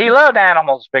animals, but he question. loved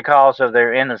animals because of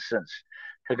their innocence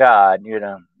to God,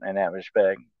 in that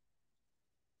respect.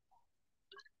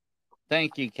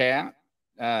 Thank you, Kat.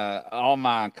 All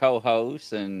my co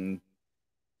hosts and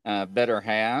better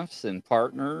halves and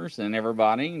partners and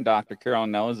everybody. Dr. Carroll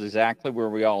knows exactly where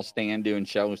we all stand doing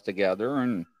shows together.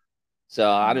 And so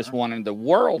I just Mm-hmm. wanted the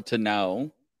world to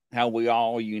know how we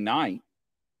all unite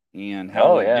and how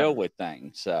Oh, we yeah. deal with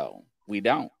things. So we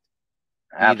don't.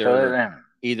 Either Absolutely.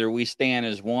 either we stand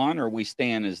as one or we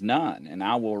stand as none, and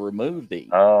I will remove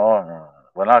thee. Oh,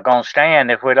 we're not going to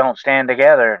stand if we don't stand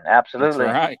together. That's Absolutely.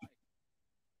 right.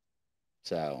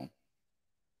 So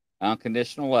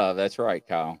unconditional love. That's right,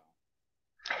 Kyle.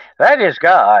 That is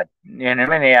God in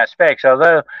many aspects.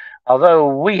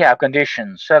 Although we have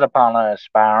conditions set upon us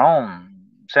by our own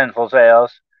sinful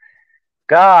selves,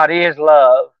 God is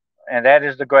love, and that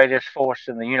is the greatest force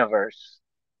in the universe.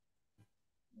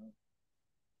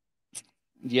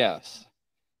 Yes.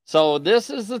 So this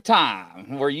is the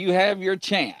time where you have your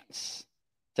chance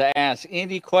to ask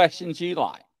any questions you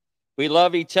like. We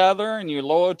love each other and you're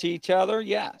loyal to each other,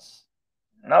 yes.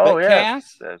 Oh, But yes.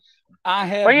 Cass, That's, I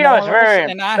well, have it's morals very.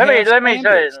 and I Let me have let me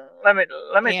say standards. let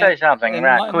me say And something and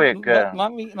right quick.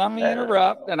 let me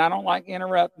interrupt, and I don't like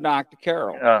interrupt Dr.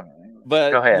 Carroll. Uh,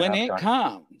 But Go ahead. when I'm it sorry.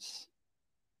 comes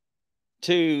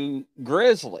to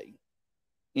Grizzly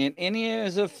and any of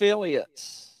his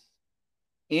affiliates,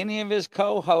 any of his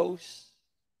co-hosts,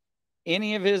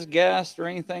 any of his guests, or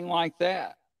anything like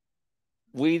that,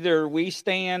 either we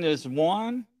stand as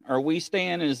one or we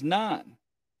stand as none.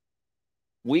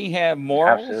 We have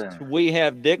morals, Absolutely. we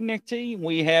have dignity,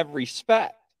 we have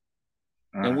respect,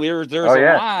 and Mm. there's Oh, a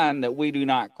yes. line that we do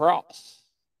not cross.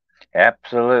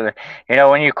 Absolutely.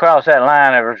 When you cross that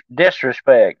line of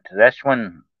disrespect, that's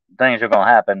when things are going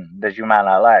to happen that you might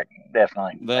not like.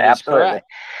 Definitely. That is Absolutely. correct.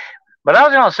 But I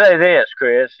was going to say this,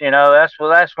 Chris.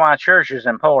 That's why church is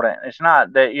important. It's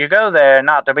not that you go there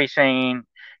not to be seen.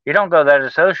 You don't go there to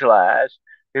socialize.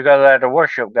 You go there to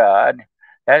worship God.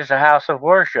 That is a house of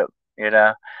worship. You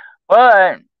know,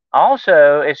 but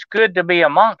also it's good to be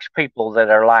amongst people that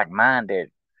are like-minded.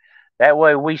 That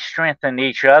way we strengthen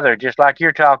each other, just like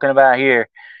you're talking about here.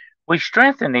 We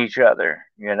strengthen each other.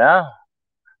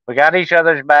 We got each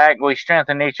other's back. We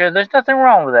strengthen each other. There's nothing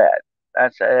wrong with that.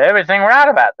 That's everything right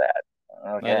about that.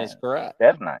 That Okay, is correct.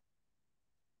 definitely.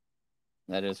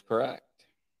 That is correct.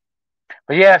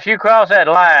 But yeah, if you cross that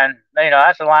line,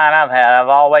 that's a line I've had. I've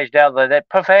always dealt with it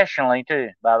professionally too.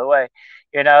 By the way,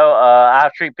 I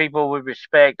treat people with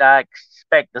respect. I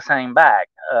expect the same back.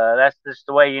 That's just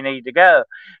the way you need to go.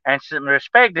 And some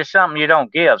respect is something you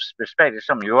don't give. Respect is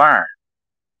something you earn.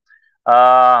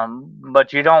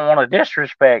 But you don't want to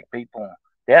disrespect people.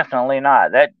 Definitely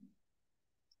not.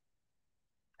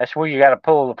 That's where you got to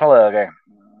pull the plug.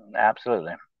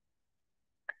 Absolutely.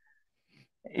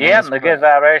 That Yep, is the good correct.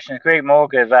 vibrations create more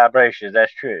good vibrations.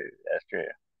 That's true. That's true.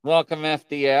 Welcome,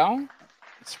 FDL.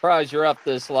 Surprised you're up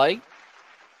this late.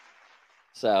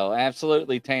 So,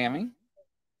 absolutely, Tammy.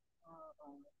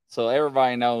 So,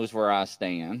 everybody knows where I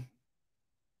stand.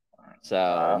 I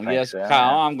So, think yes, so.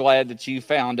 Kyle, Yeah. I'm glad that you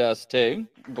found us too.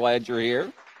 I'm glad you're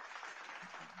here.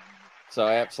 So,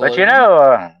 But absolutely.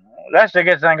 that's the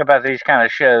good thing about these kind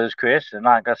of shows, Chris. And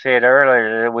like I said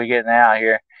earlier, that we getting out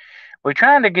here, we're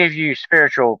trying to give you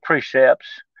spiritual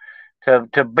precepts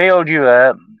to build you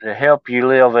up, to help you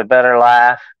live a better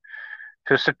life,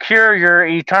 to secure your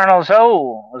eternal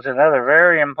soul is another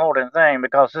very important thing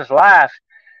because this life,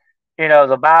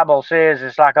 the Bible says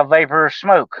it's like a vapor of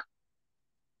smoke.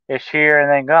 It's here and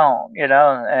then gone,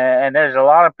 and there's a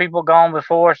lot of people gone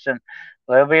before us, and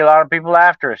there'll be a lot of people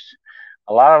after us.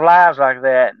 A lot of lives like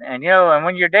that. And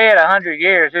when you're dead 100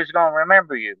 years, who's going to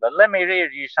remember you? But let me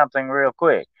read you something real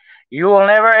quick. You will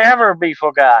never, ever be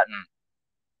forgotten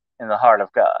in the heart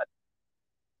of God.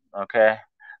 Okay?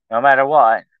 No matter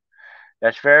what.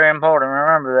 That's very important.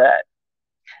 Remember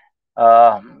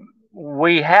that.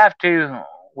 We have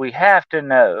to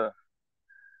know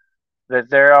that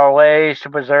there are ways to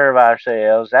preserve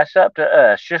ourselves. That's up to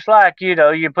us. Just like,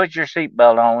 you put your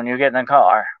seatbelt on when you get in the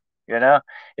car. You know,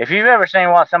 if you've ever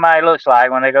seen what somebody looks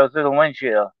like when they go through the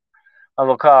windshield of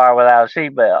a car without a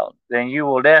seatbelt, then you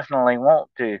will definitely want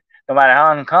to, no matter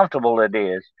how uncomfortable it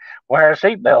is, wear a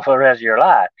seatbelt for the rest of your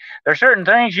life. There's certain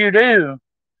things you do.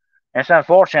 It's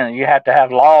unfortunate you have to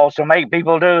have laws to make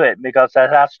people do it because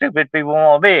that's how stupid people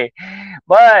want to be.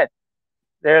 But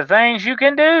there are things you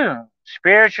can do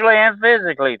spiritually and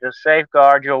physically to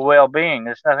safeguard your well being.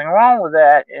 There's nothing wrong with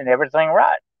that and everything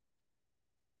right.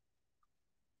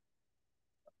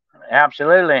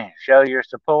 Absolutely. Show your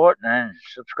support and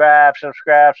subscribe,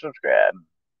 subscribe, subscribe.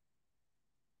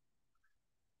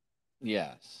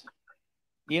 Yes.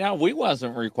 We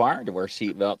wasn't required to wear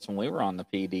seatbelts when we were on the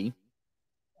PD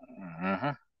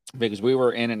Mm-hmm. because we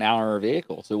were in and out of our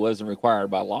vehicles. It wasn't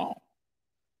required by law.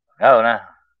 Oh, no.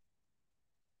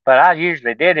 But I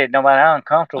usually did it no matter how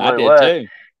uncomfortable I it did was too.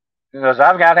 because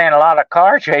I've got in a lot of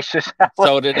car chases.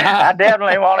 So did I I.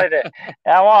 definitely wanted it.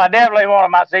 I definitely wanted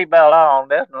my seatbelt on,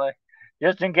 definitely,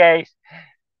 just in case.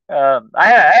 I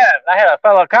had a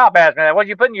fellow cop ask me, "Was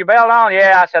you putting your belt on?"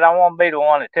 Yeah, I said I want to be the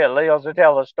one that tell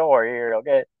the story here,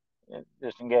 okay?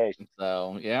 Just in case.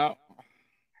 So, yeah.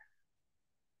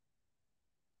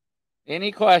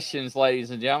 Any questions, ladies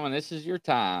and gentlemen? This is your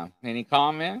time. Any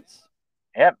comments?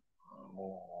 Yep.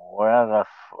 We're in the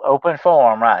open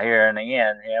forum right here in the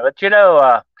end. Yeah,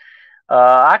 but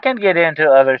I can get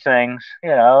into other things.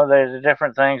 There's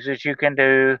different things that you can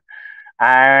do,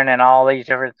 iron and all these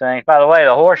different things. By the way,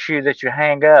 the horseshoe that you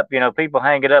hang up, people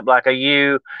hang it up like a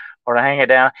U or to hang it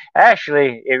down.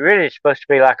 Actually, it really is supposed to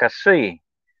be like a C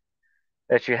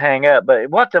that you hang up. But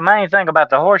what the main thing about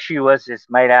the horseshoe was, it's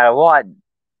made out of what?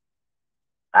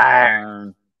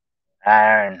 Iron,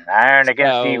 Iron. iron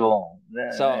against So, evil.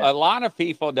 so a lot of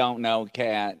people don't know,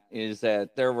 Kat, is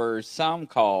that there were some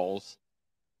calls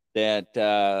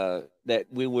that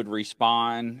we would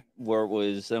respond where it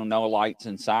was no lights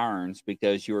and sirens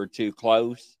because you were too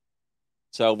close.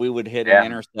 So we would hit an Yeah.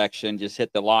 intersection, just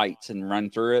hit the lights and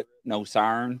run through it, no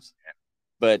sirens.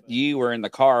 But you were in the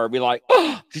car, be like,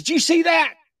 "Oh, did you see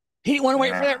that? He didn't want to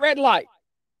wait for Yeah. that red light."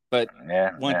 But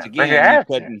Yeah. once Yeah. But you again, you have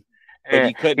to. couldn't. But Yeah.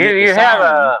 you couldn't You hit the you have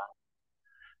siren.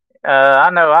 I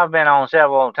know I've been on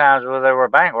several times where there were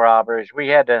bank robberies. We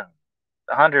had to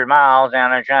 100 miles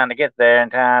down there trying to get there in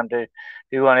time to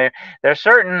do one. There's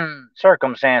certain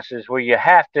circumstances where you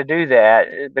have to do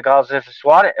that because if it's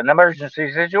what an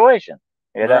emergency situation,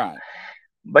 you know. Right.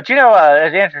 But it's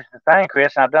an interesting thing,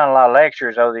 Chris. And I've done a lot of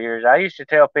lectures over the years. I used to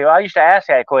tell people, I used to ask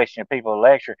that question to people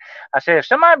at lecture. I said, if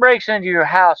somebody breaks into your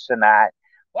house tonight,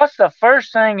 what's the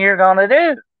first thing you're going to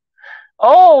do?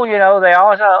 Oh, they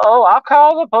always say, oh, I'll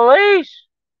call the police.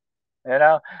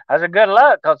 That's a good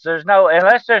luck because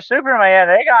unless they're Superman,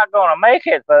 they're not going to make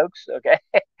it, folks. Okay.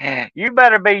 You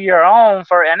better be your own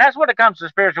and that's what it comes to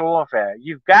spiritual warfare.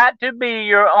 You've got to be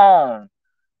your own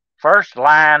first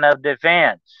line of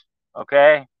defense.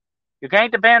 Okay. You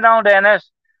can't depend on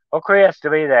Dennis or Chris to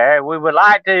be there. We would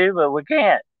like to, but we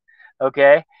can't.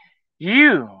 Okay.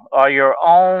 You are your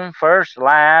own first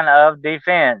line of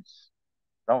defense.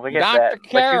 Don't forget that. Dr. But you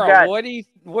Carroll, got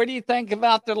what do you think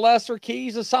about the Lesser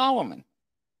Keys of Solomon?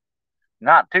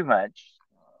 not too much.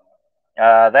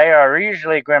 They are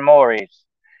usually grimoires,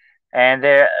 and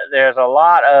there's a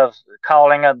lot of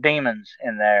calling up demons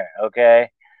in there. Okay,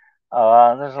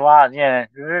 there's a lot. Be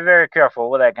very careful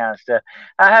with that kind of stuff.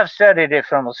 I have studied it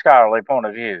from a scholarly point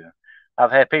of view.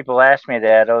 I've had people ask me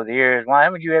that over the years. Why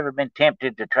haven't you ever been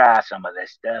tempted to try some of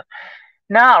this stuff?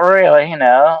 Not really,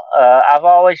 I've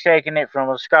always taken it from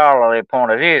a scholarly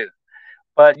point of view.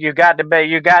 But you got to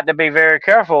be very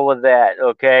careful with that.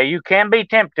 Okay, you can be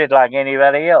tempted like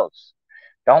anybody else.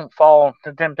 Don't fall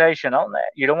to temptation on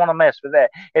that. You don't want to mess with that.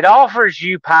 It offers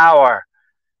you power,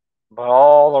 but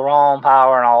all the wrong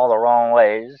power in all the wrong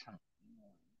ways.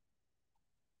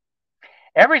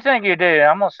 Everything you do,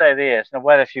 I'm going to say this, no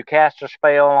whether if you cast a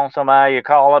spell on somebody, you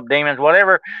call up demons,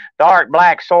 whatever dark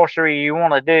black sorcery you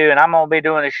want to do, and I'm going to be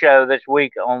doing a show this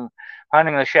week on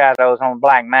Hunting the Shadows on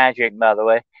black magic, by the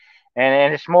way.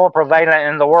 And it's more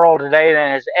prevalent in the world today than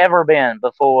it has ever been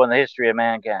before in the history of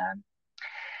mankind.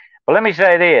 But let me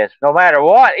say this, no matter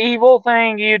what evil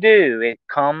thing you do, it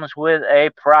comes with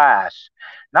a price.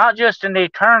 Not just an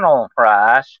eternal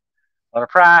price, but a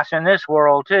price in this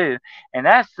world too. And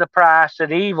that's the price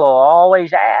that evil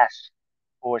always asks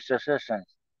for its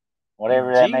assistance,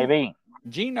 whatever that may be.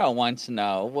 Gino wants to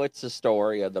know what's the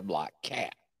story of the black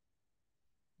cat.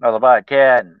 Well, the black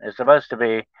cat is supposed to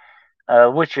be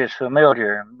witches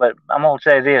familiar, but I'm going to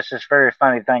say this very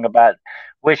funny thing about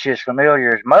witches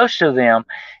familiars. Most of them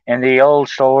in the old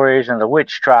stories and the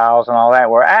witch trials and all that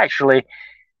were actually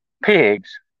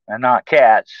pigs and not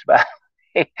cats. I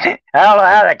don't know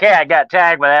how the cat got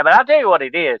tagged with that, but I'll tell you what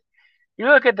it is. You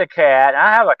look at the cat,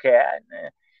 I have a cat.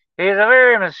 He's a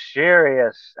very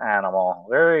mysterious animal,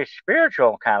 very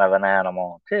spiritual kind of an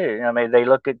animal, too. I mean, they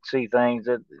see things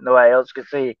that nobody else could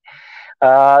see.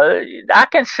 I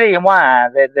can see why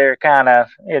that they're kind of,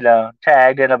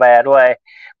 tagged in a bad way.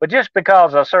 But just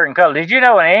because of a certain color. Did you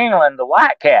know in England, the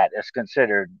white cat is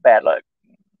considered bad luck?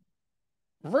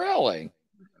 Really?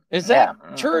 Is Yeah.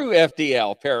 that true,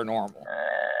 FDL Paranormal?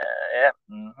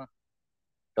 Yeah.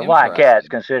 The white cat's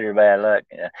considered bad luck.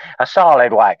 Yeah. A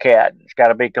solid white cat. It's got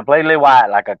to be completely white,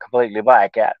 like a completely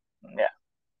black cat. Yeah.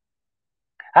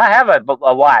 I have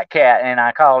a white cat, and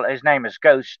his name is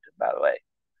Ghost, by the way.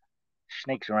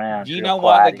 Sneaks around. Do you real know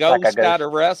why quiet. the ghost, like got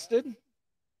arrested?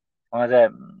 What was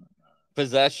that?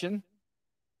 Possession.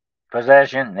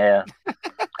 Possession. Yeah.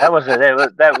 that was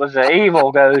an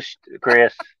evil ghost,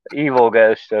 Chris. Evil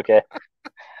ghost. Okay.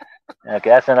 Okay,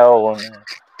 that's an old one.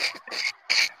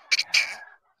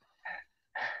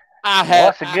 I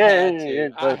had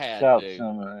to.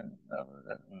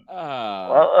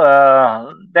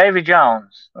 Well, Davy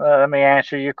Jones, let me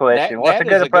answer your question. What's a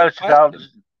good approach to talk?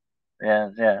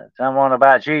 Yeah, someone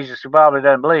about Jesus who probably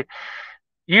doesn't believe.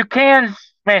 You can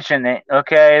mention it,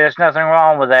 okay? There's nothing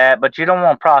wrong with that, but you don't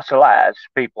want to proselytize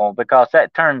people because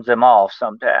that turns them off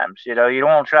sometimes. You don't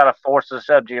want to try to force the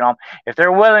subject on them. If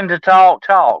they're willing to talk,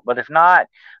 talk. But if not,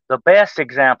 the best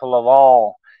example of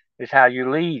all is how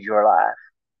you lead your life.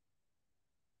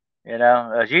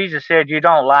 Jesus said you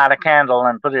don't light a candle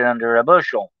and put it under a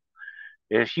bushel.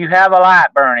 If you have a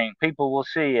light burning, people will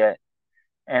see it,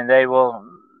 and that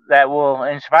will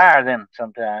inspire them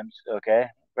sometimes. Okay,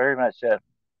 very much so.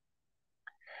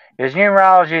 Is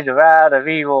numerology the divide of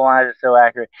evil? Why is it so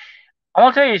accurate? I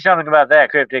want to tell you something about that,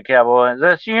 Cryptic Cowboy.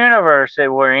 This universe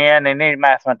that we're in, and any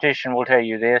mathematician will tell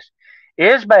you this,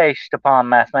 is based upon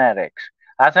mathematics.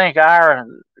 I think our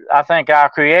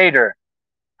Creator,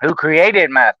 who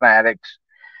created mathematics,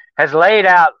 has laid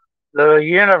out the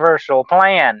universal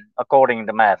plan according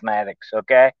to mathematics.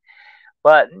 Okay,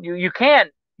 but you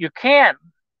can't.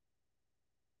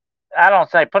 I don't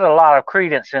say put a lot of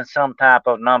credence in some type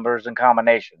of numbers and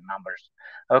combination numbers.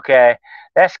 Okay,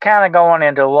 that's kind of going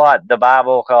into what the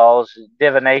Bible calls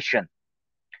divination.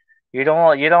 You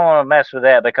don't want to mess with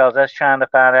that because that's trying to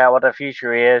find out what the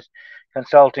future is,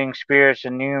 consulting spirits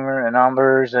and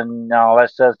numbers and all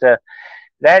that stuff.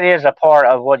 that is a part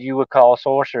of what you would call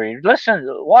sorcery. Listen,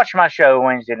 watch my show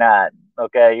Wednesday night.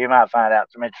 Okay, you might find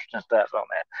out some interesting stuff on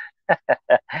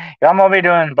that. I'm gonna be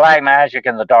doing black magic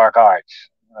and the dark arts.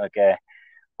 Okay,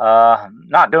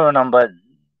 not doing them, but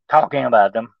talking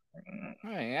about them.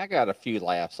 Hey, I got a few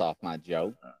laughs off my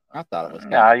joke. I thought it was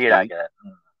kind No, of you like cute. that.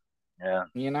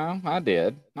 Yeah, I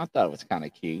did. I thought it was kind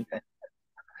of cute.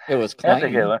 It was that's a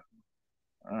good clean. one.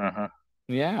 Hmm.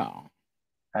 Yeah.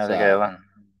 That's a good So, one.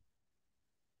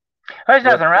 There's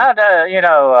what? nothing wrong.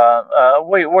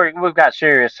 We've got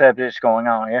serious subjects going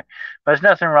on here. But there's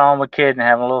nothing wrong with kidding and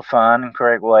having a little fun and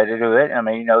correct way to do it. I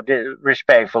mean,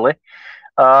 respectfully.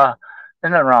 Uh,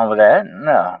 there's nothing wrong with that.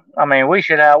 No, I mean we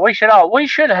should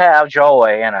have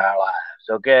joy in our lives.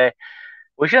 Okay,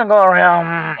 we shouldn't go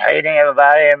around hating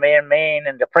everybody and being mean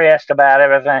and depressed about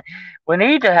everything. We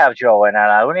need to have joy in our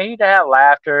life. We need to have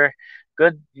laughter,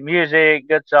 good music,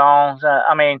 good songs.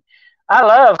 I mean, I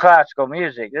love classical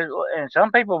music, and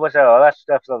some people would say, "Oh, that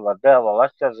stuff's of the devil.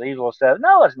 That stuff's evil stuff."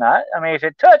 No, it's not. I mean, if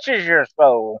it touches your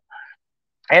soul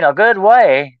in a good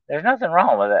way, there's nothing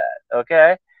wrong with that.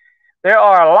 Okay, there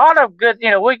are a lot of good,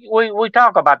 we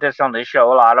talk about this on this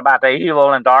show a lot about the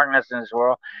evil and darkness in this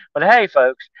world. But hey,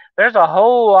 folks, there's a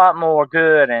whole lot more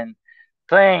good and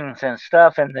things and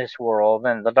stuff in this world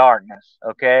than the darkness,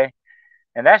 okay?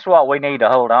 And that's what we need to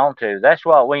hold on to. That's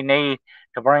what we need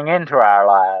to bring into our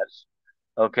lives,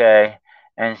 okay?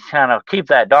 And kind of keep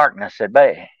that darkness at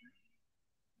bay.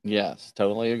 Yes,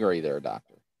 totally agree there,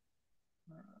 Doctor.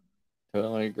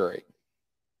 Totally agree.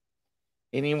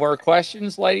 Any more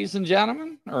questions, ladies and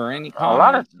gentlemen, or any A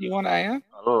lot of comments you want to add?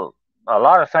 a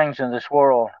lot of things in this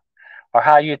world are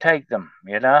how you take them.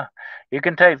 You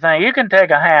can take things. You can take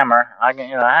a hammer. I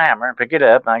can, a hammer, and pick it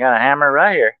up. I got a hammer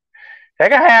right here.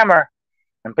 Take a hammer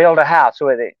and build a house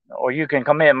with it, or you can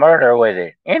commit murder with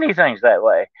it. Anything's that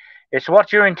way. It's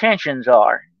what your intentions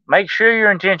are. Make sure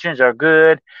your intentions are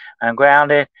good and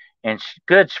grounded in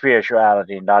good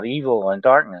spirituality, not evil and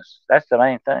darkness. That's the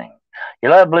main thing. You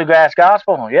love bluegrass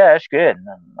gospel? Yeah, it's good.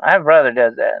 I have a brother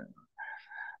does that.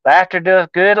 Laughter does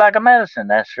good like a medicine.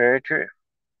 That's very true.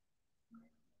 All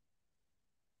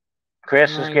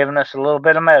Chris has right. given us a little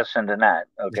bit of medicine tonight.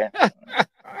 Okay.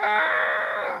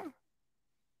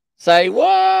 Say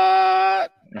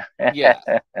what? Yes.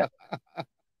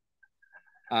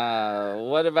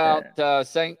 What about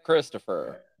Saint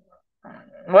Christopher?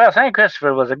 Well, Saint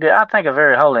Christopher was I think, a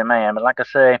very holy man. But like I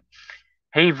say,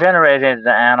 he venerated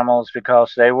the animals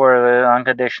because they were the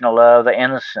unconditional love, the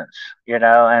innocence.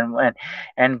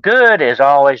 And good is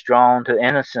always drawn to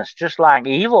innocence, just like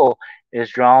evil is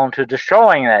drawn to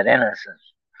destroying that innocence.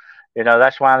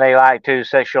 That's why they like to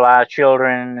sexualize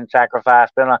children and sacrifice.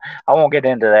 But I won't get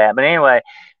into that. But anyway,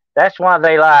 that's why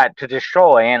they like to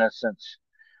destroy innocence.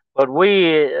 But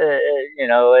we,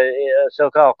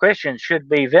 so-called Christians, should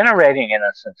be venerating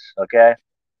innocence, okay?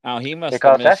 Oh, he must have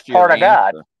Because that's missed your part of God.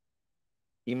 answer.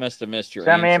 He must have missed your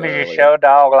Some answer images earlier. show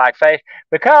dog-like face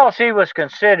because he was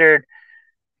considered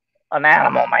an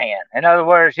animal man. In other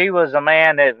words, he was a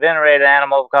man that venerated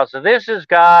animals because this is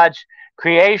God's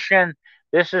creation.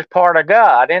 This is part of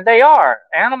God, and they are.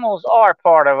 Animals are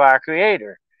part of our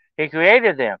Creator. He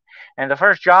created them, and the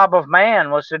first job of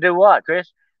man was to do what,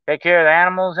 Chris? Take care of the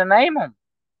animals and name them.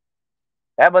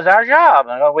 That was our job.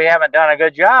 We haven't done a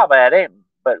good job at it,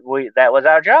 but that was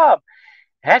our job.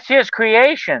 That's His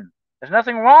creation. There's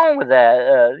nothing wrong with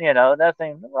that.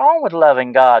 Nothing wrong with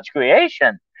loving God's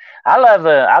creation. I love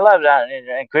that.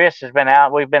 And Chris has been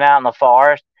out. We've been out in the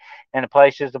forest and the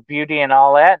places of beauty and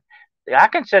all that. I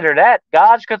consider that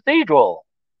God's cathedral.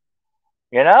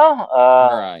 You know,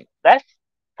 Right. that's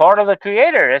part of the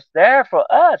Creator. It's there for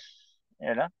us.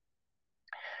 You know.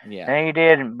 Yeah. And he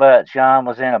did, but John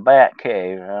was in a bat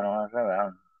cave. I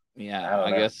Yeah. don't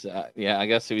I know. guess. Yeah. I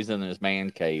guess he was in his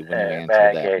man cave when you answered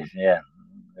Bat that cave, one. yeah.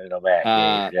 Little bat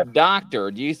cave, yep. Doctor,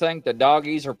 do you think the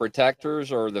doggies are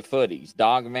protectors or the footies?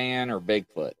 Dogman or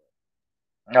Bigfoot?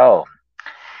 Oh,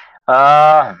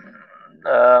 uh,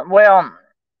 well,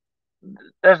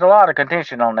 there's a lot of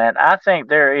contention on that. I think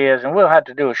there is, and we'll have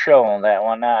to do a show on that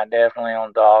one night, definitely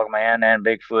on Dog Man and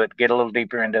Bigfoot, get a little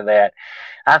deeper into that.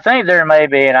 I think there may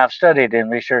be, and I've studied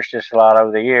and researched this a lot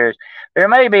over the years, there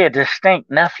may be a distinct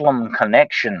Nephilim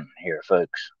connection here,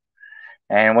 folks.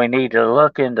 And we need to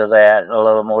look into that a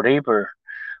little more deeper.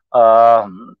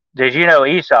 Did you know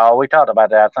Esau? We talked about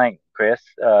that, I think, Chris,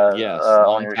 Yes. on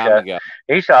Long your time show. ago.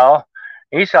 Esau,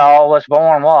 Esau was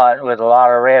born what with a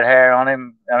lot of red hair on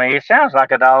him. I mean, he sounds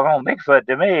like a doggone Bigfoot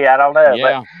to me. I don't know, but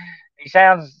Yeah. he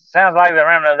sounds like the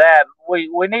remnant of that. We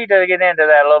need to get into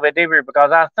that a little bit deeper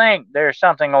because I think there's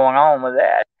something going on with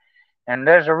that, and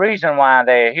there's a reason why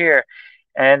they're here.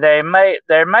 And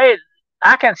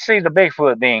I can see the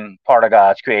Bigfoot being part of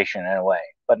God's creation in a way,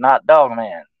 but not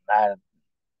Dogman.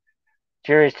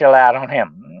 Jury's still out on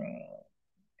him.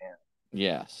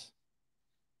 Yes.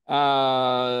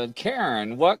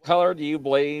 Karen, what color do you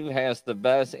believe has the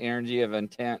best energy of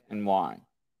intent and why?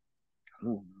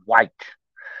 White.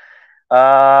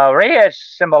 Red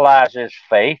symbolizes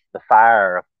faith, the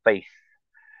fire of faith.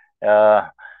 Uh,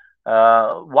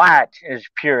 White is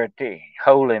purity,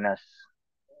 holiness.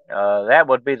 That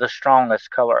would be the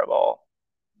strongest color of all,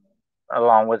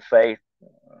 along with faith.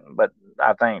 But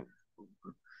I think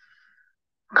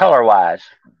color wise,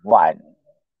 white.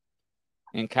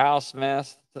 And Kyle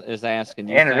Smith is asking,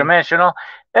 do you think? Interdimensional.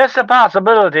 It's a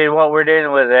possibility what we're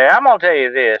dealing with there. I'm going to tell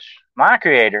you this. My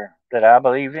creator that I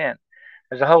believe in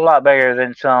is a whole lot bigger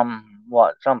than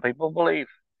what some people believe.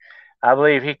 I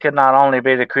believe he could not only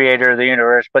be the creator of the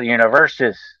universe, but the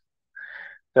universes.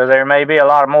 So there may be a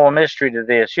lot more mystery to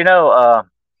this.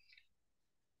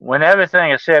 When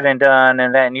everything is said and done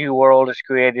and that new world is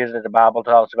created that the Bible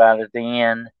talks about at the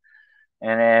end,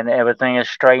 and then everything is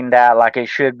straightened out like it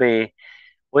should be,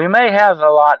 we may have a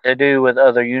lot to do with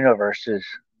other universes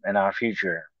in our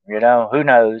future. Who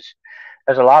knows?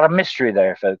 There's a lot of mystery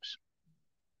there, folks.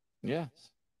 Yes.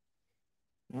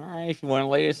 All right. If you want to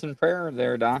lead us in prayer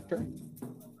there, Doctor.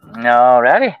 All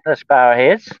righty. Let's bow our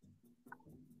heads.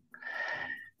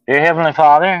 Dear Heavenly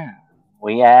Father,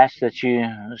 we ask that you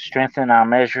strengthen our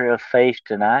measure of faith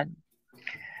tonight,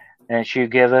 that you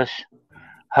give us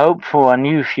hope for a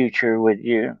new future with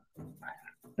you,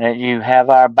 that you have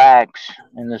our backs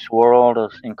in this world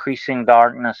of increasing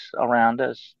darkness around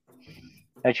us,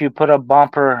 that you put a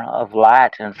bumper of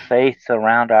light and faith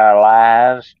around our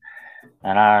lives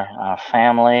and our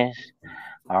families,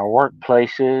 our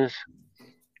workplaces,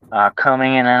 our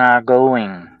coming and our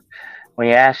going.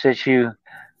 We ask that you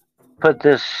put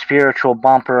this spiritual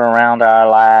bumper around our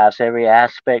lives, every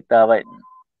aspect of it,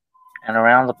 and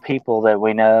around the people that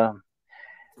we know.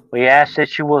 We ask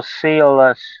that you will seal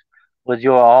us with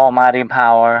your almighty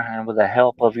power and with the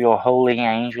help of your holy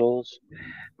angels,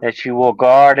 that you will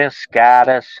guard us, guide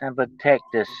us, and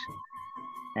protect us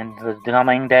in the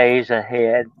coming days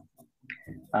ahead.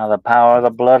 By the power of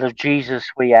the blood of Jesus,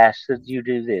 we ask that you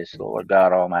do this, Lord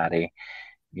God Almighty.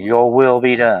 Your will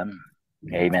be done.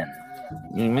 Amen.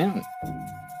 Amen.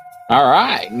 All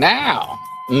right. Now,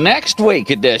 next week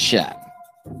edition.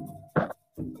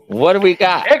 What do we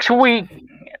got?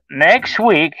 Next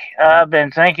week, I've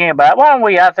been thinking about,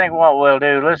 I think what we'll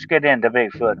do, let's get into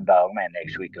Bigfoot and Dogman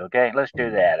next week, okay? Let's do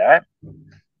that, all right?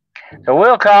 So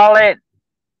we'll call it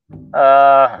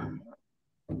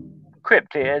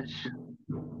Cryptids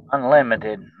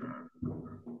Unlimited.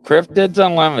 Cryptids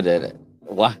Unlimited.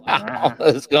 Wow.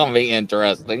 It's going to be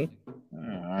interesting.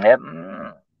 Yep.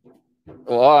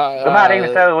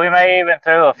 Well, we may even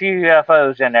throw a few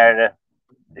UFOs in there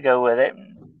to go with it.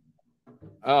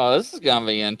 Oh, this is going to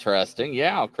be interesting.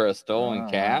 Yeah, Crystal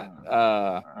and Kat.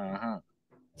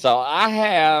 So I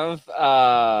have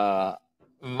I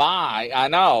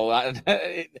know,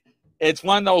 it's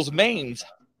one of those memes,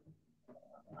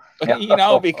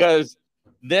 because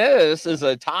this is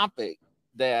a topic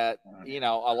that, a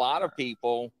lot of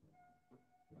people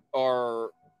are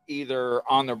either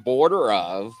on the border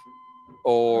of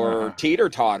or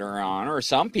teeter-totter on, or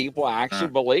some people actually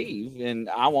believe, and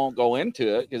I won't go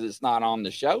into it because it's not on the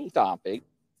show topic,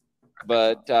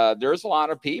 but there's a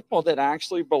lot of people that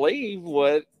actually believe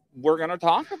what we're going to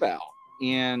talk about,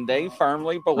 and they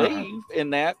firmly believe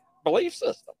in that belief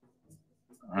system,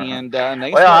 and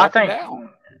they say up and down.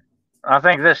 I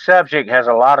think this subject has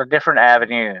a lot of different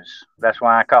avenues. That's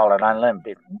why I call it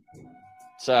unlimited.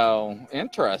 So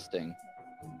interesting.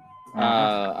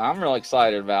 I'm really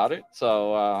excited about it.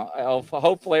 So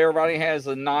hopefully everybody has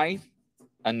a knife.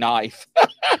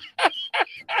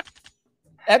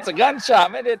 That's a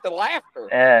gunshot. I did the laughter.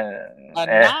 A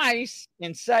nice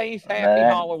and safe, happy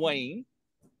Halloween.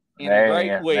 And a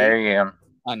great week. There you go.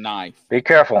 A knife. Be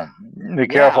careful. Be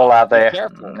careful out there. Be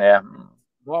careful. Yeah.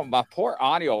 Well, my poor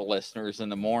audio listeners in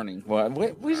the morning. What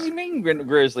does he mean,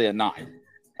 Grizzly? A knife.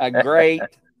 A great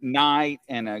night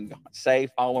and a safe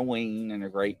Halloween and a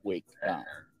great week.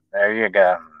 There you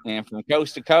go. And from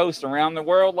coast to coast around the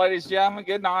world, ladies and gentlemen,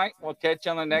 good night. We'll catch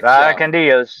you on the next Bye, show. con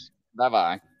Dios.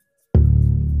 Bye-bye.